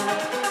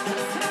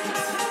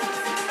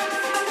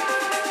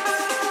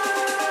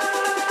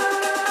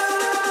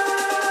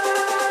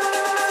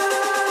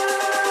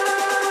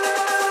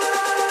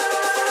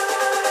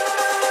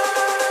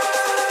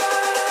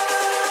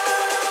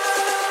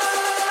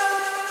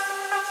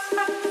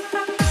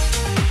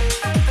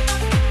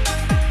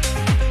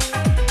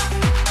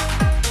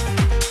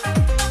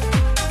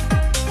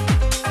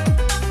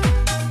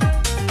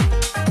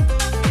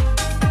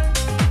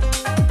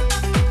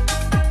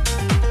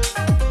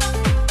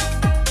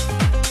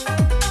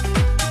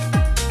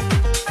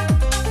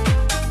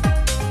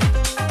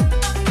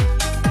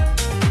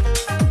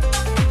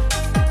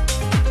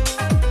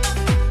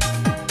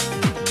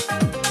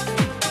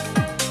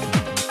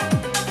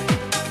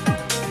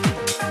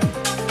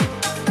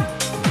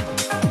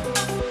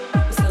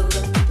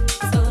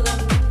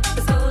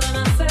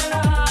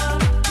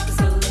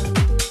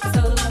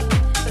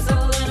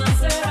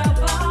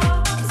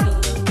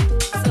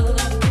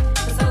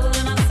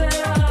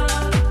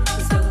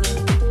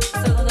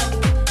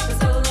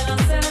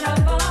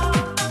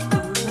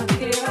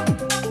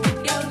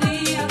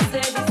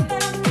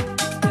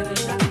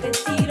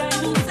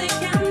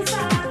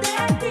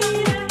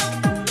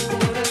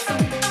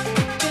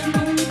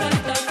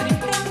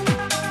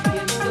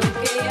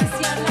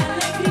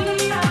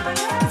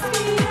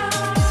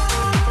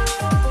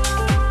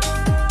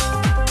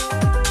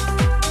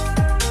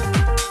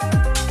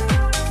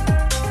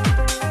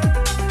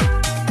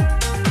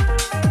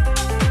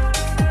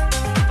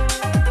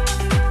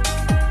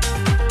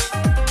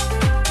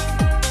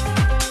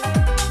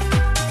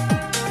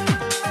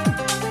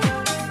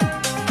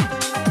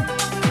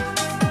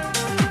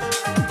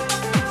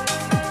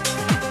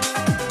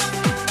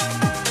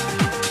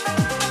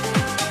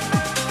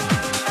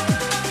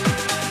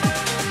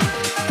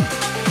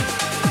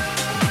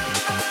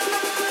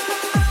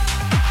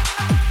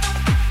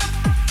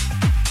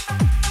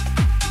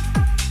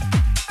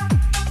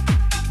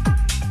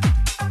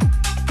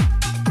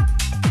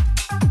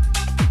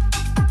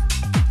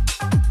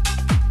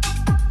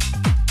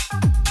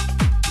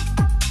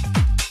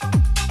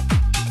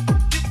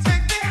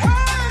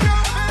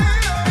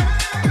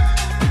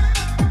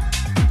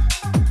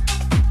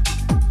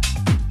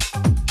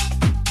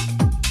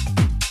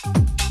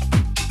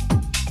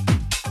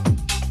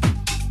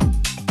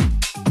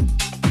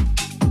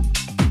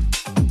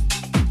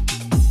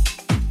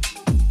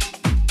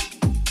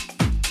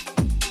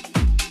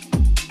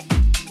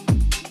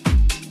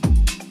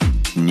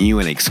 New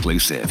and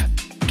exclusive.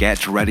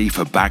 Get ready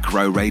for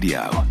Backrow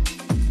Radio.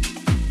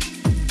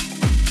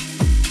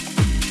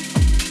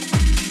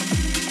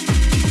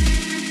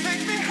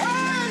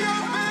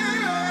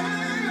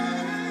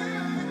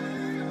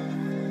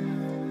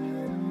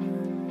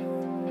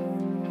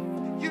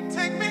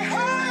 Take me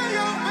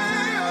higher,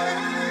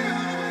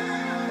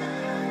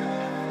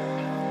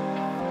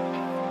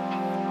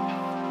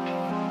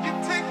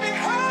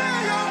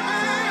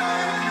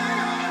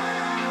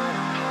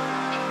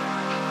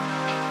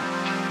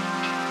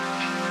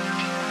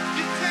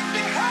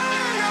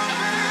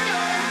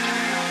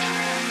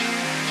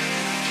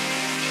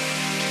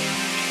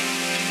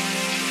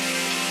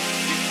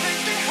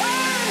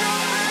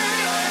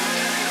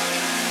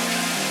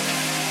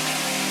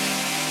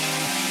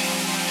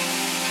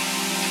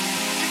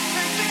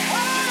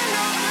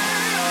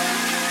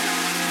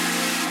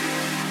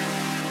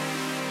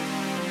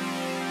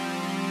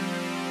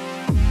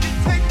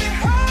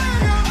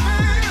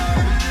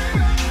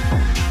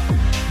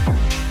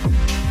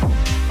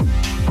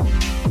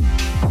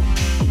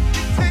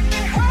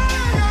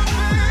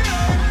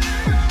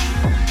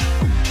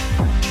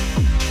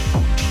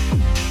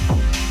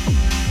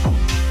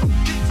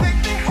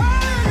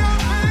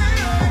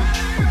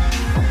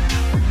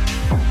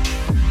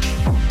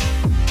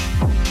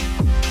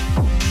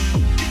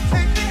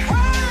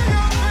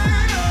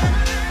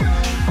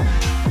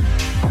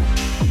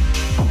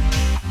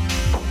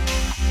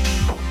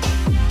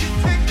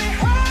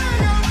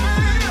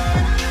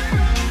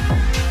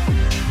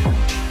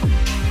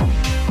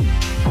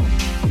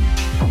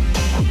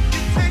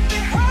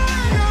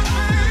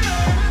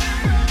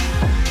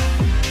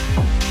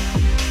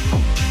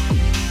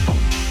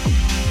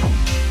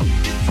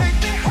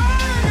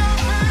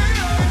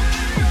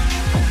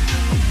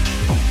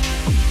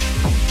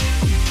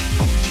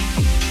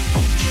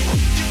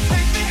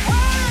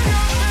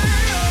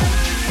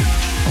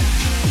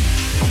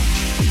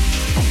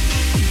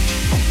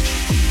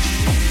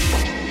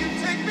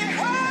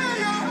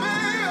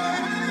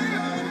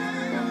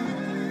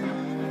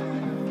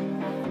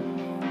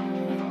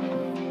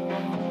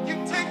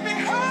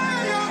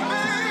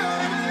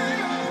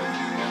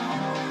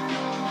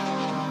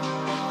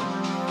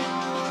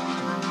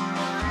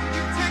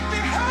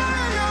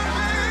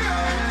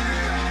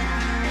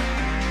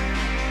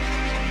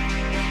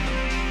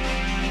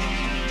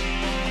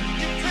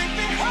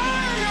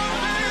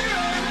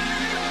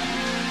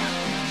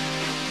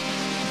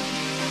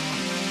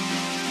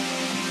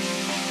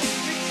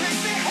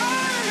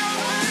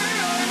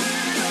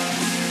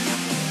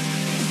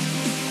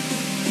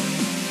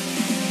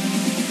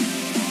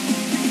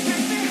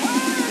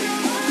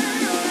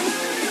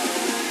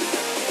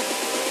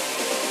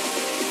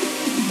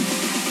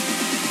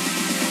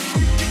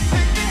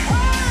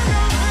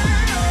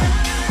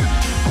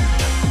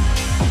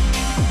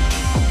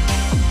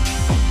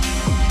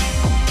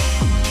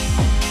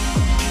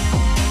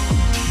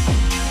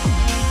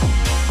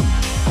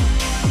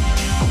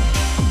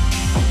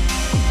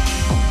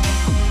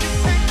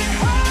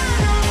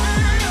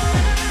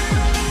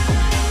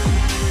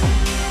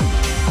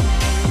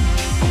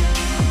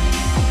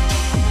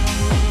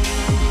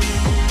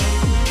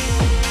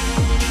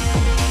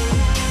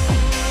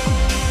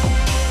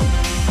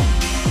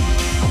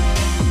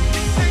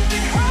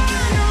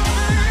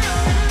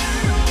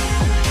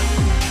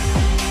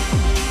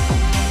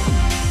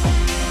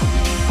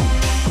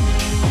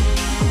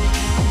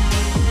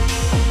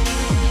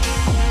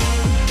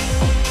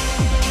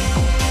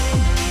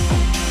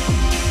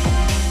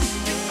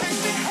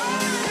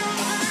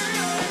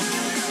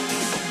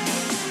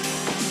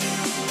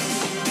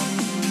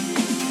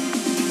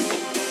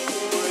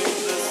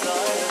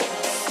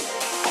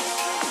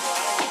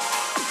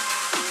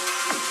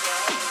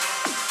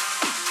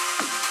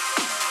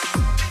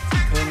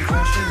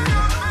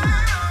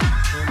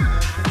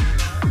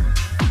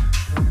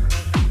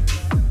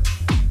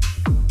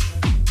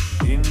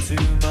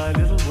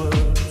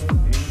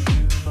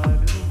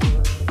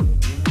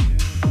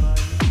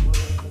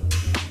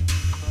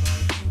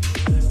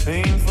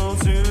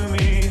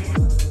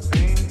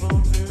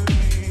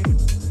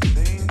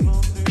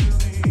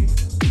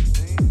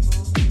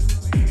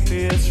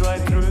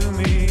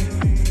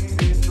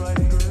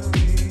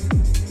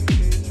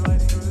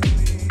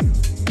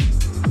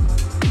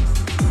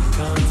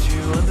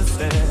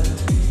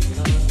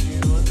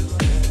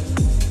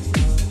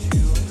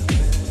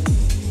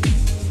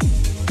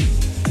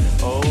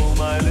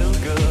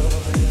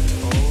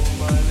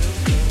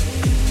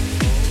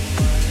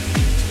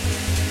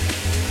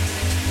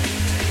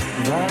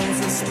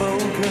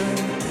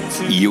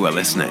 You are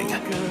listening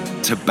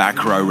to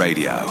Backrow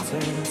Radio.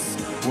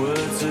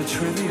 Words are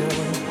trivial,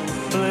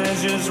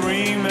 pleasures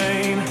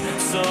remain,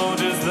 so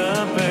does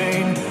the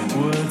pain.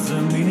 Words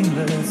are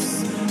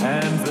meaningless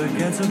and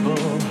forgettable.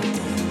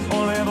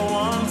 All I ever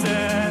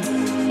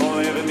wanted, all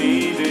I ever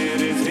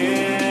needed is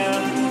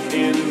here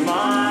in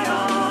my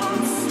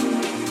arms.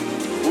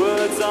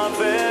 Words are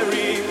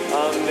very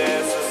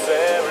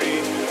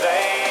unnecessary,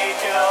 they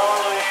can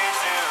only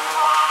do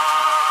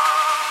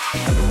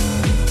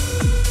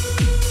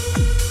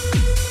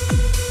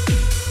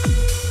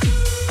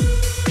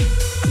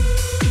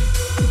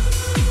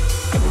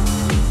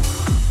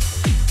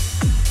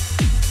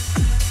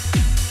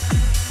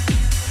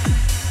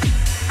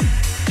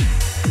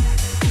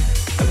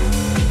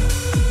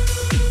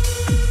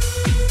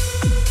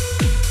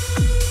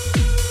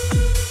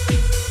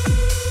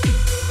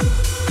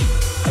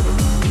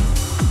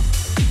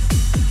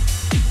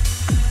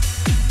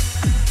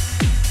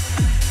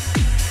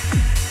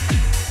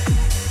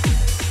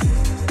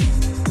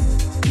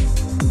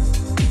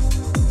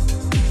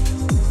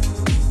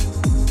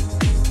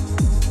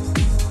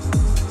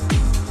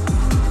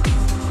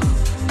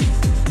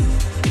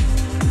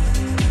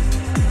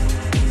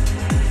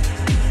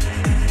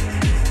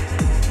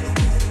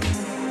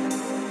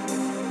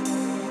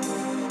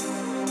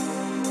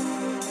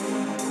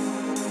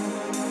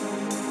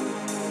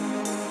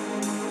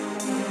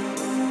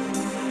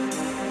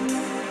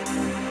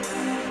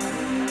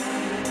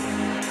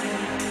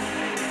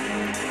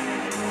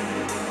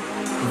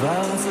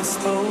Vows are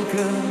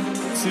spoken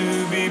to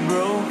be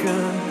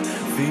broken.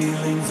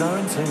 Feelings are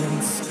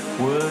intense,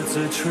 words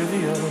are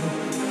trivial.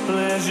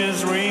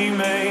 Pleasures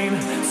remain,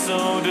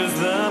 so does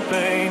the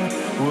pain.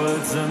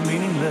 Words are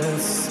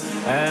meaningless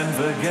and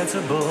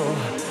forgettable.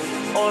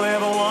 All I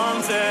ever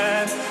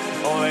wanted,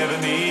 all I ever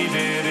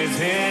needed is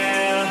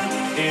here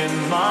in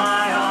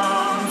my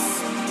arms.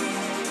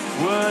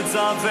 Words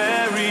are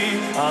very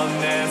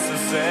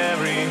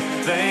unnecessary,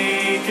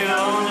 they can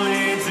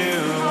only do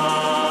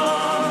harm.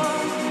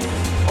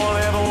 All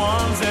I ever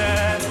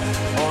wanted,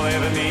 all I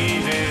ever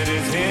needed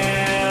is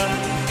here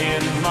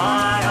in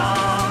my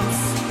arms.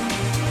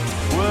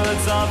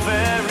 Words are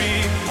very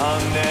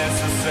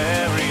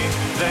unnecessary,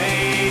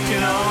 they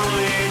can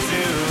only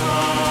do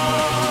harm.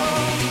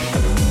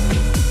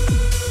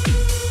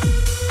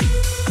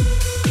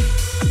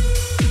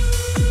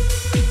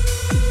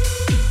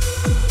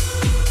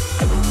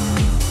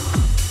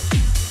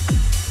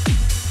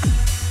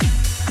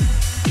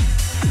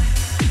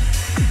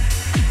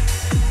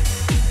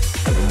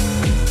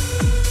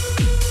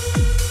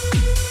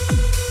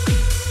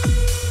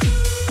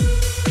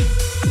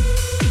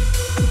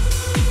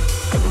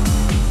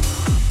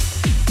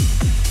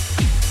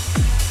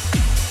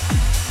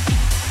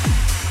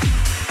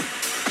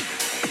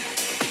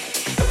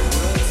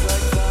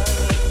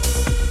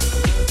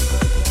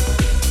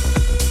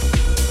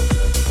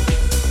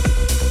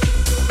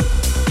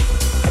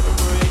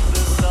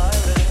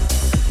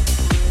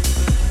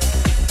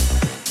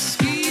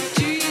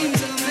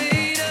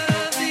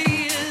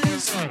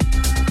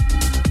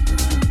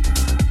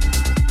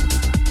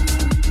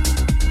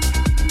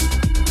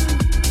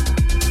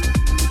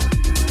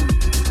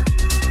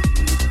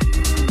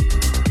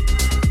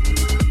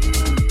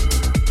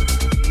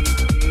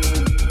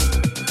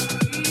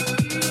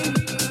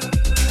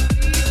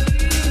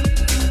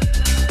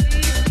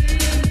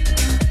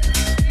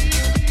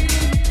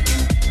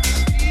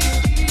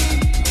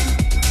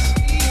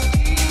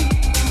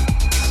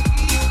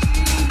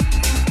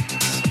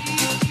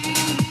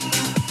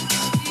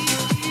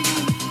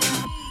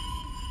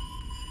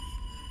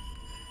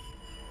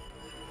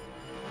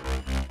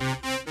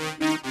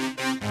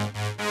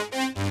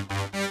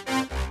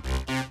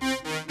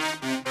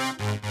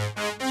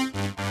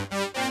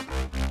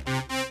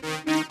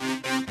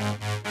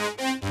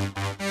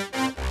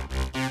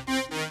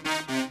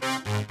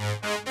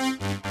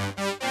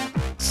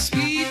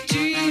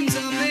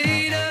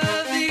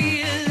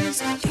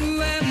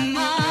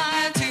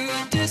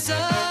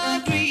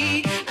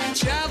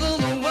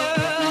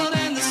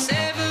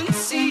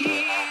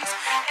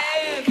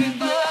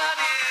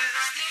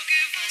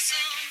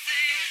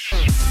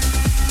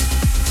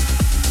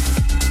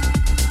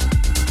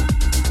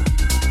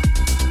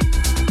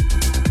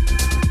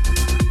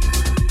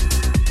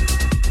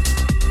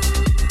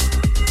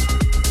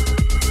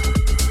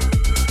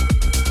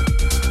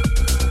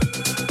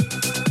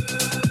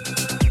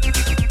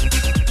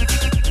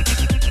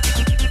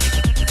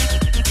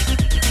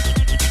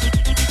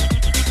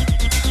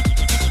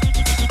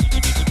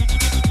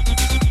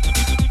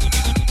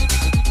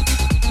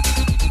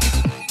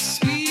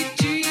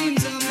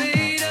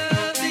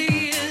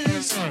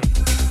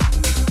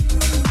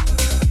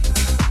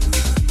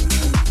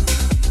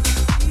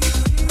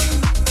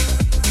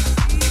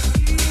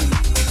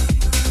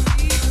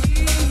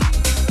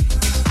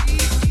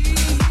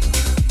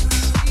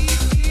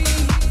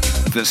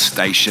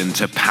 station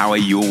to power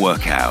your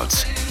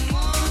workouts.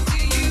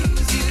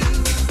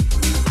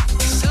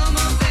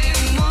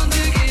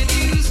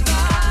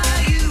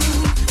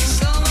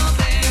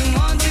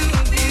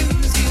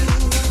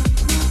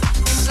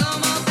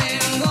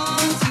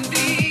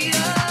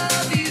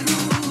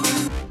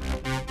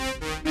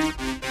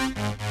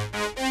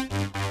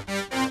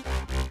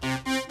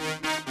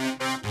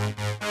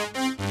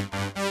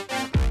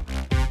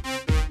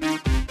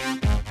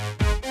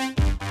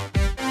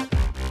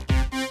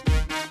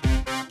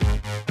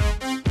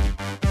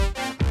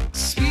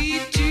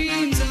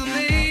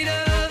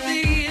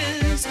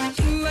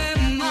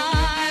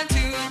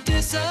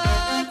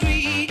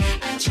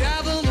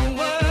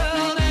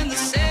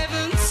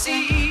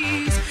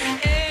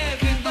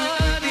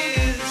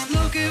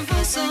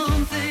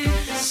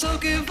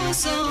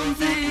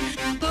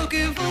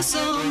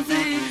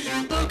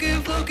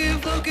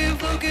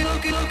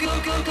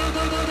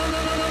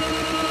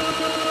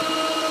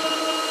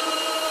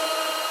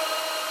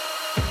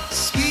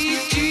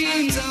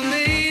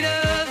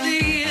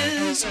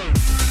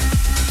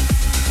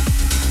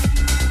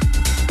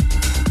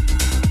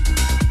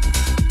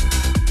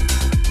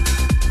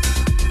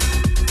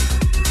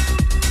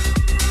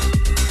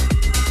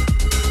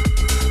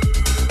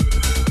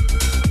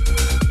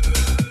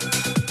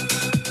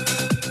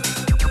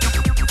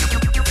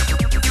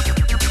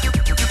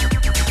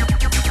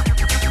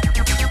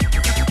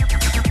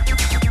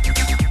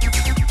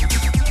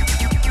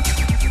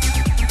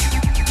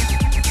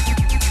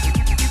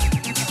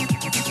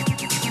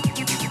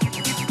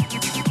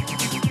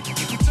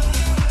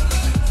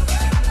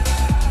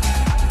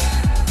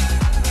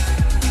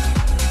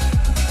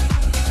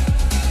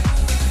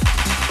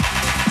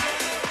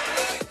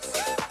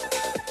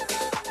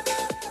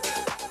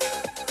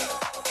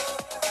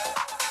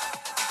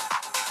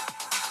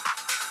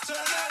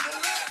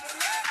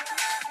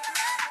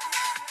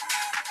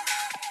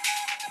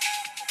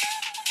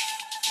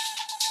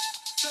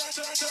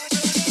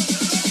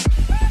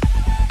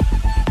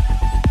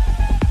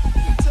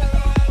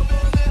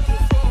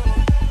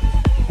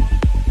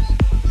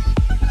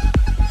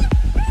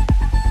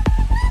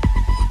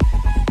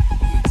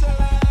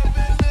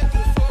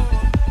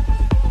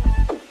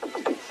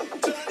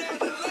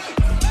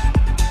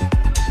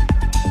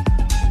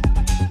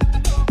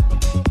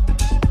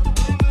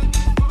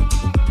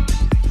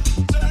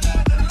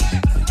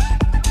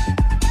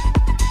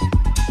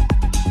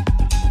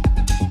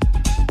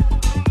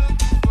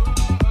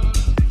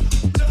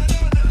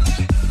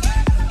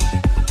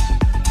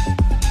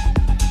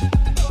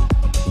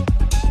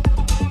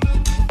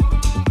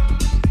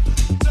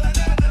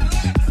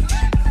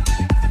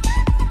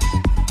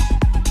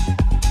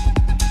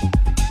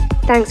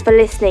 Thanks for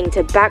listening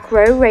to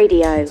Backrow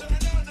Radio.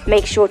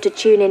 Make sure to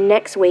tune in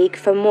next week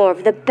for more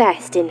of the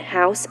best in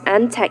house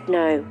and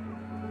techno.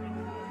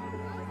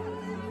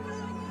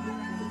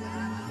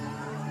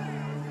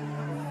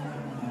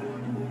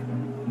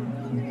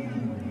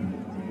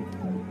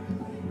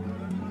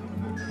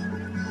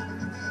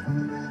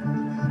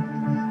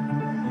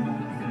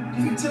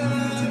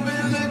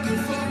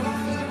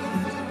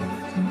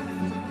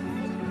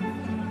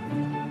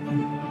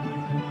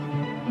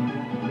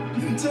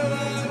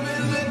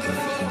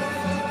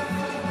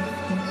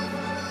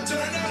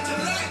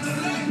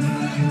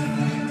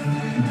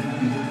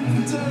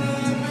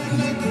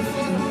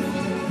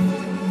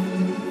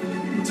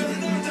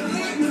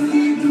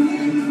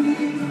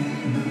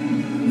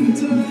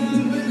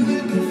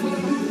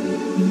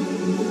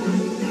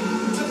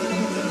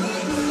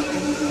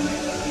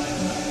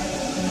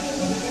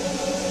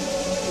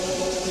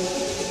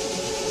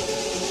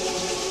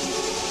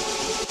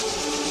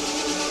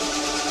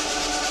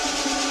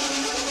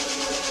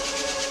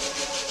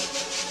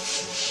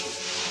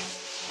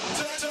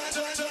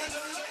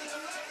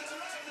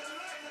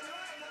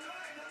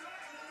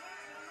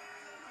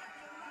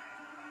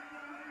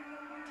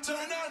 Turn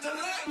out the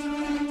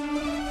light.